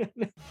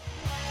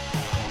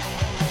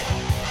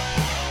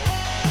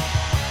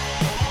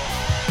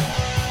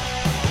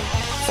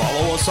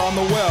 Follow us on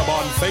the web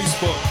on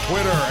Facebook,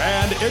 Twitter,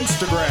 and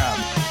Instagram.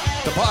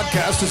 The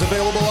podcast is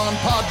available on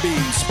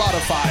Podbean,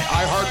 Spotify,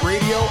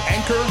 iHeartRadio,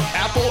 Anchor,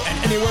 Apple,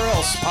 and anywhere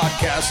else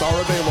podcasts are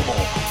available.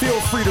 Feel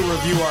free to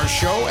review our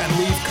show and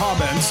leave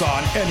comments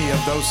on any of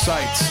those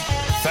sites.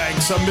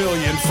 Thanks a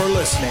million for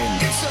listening.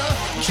 It's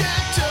a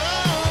jacked up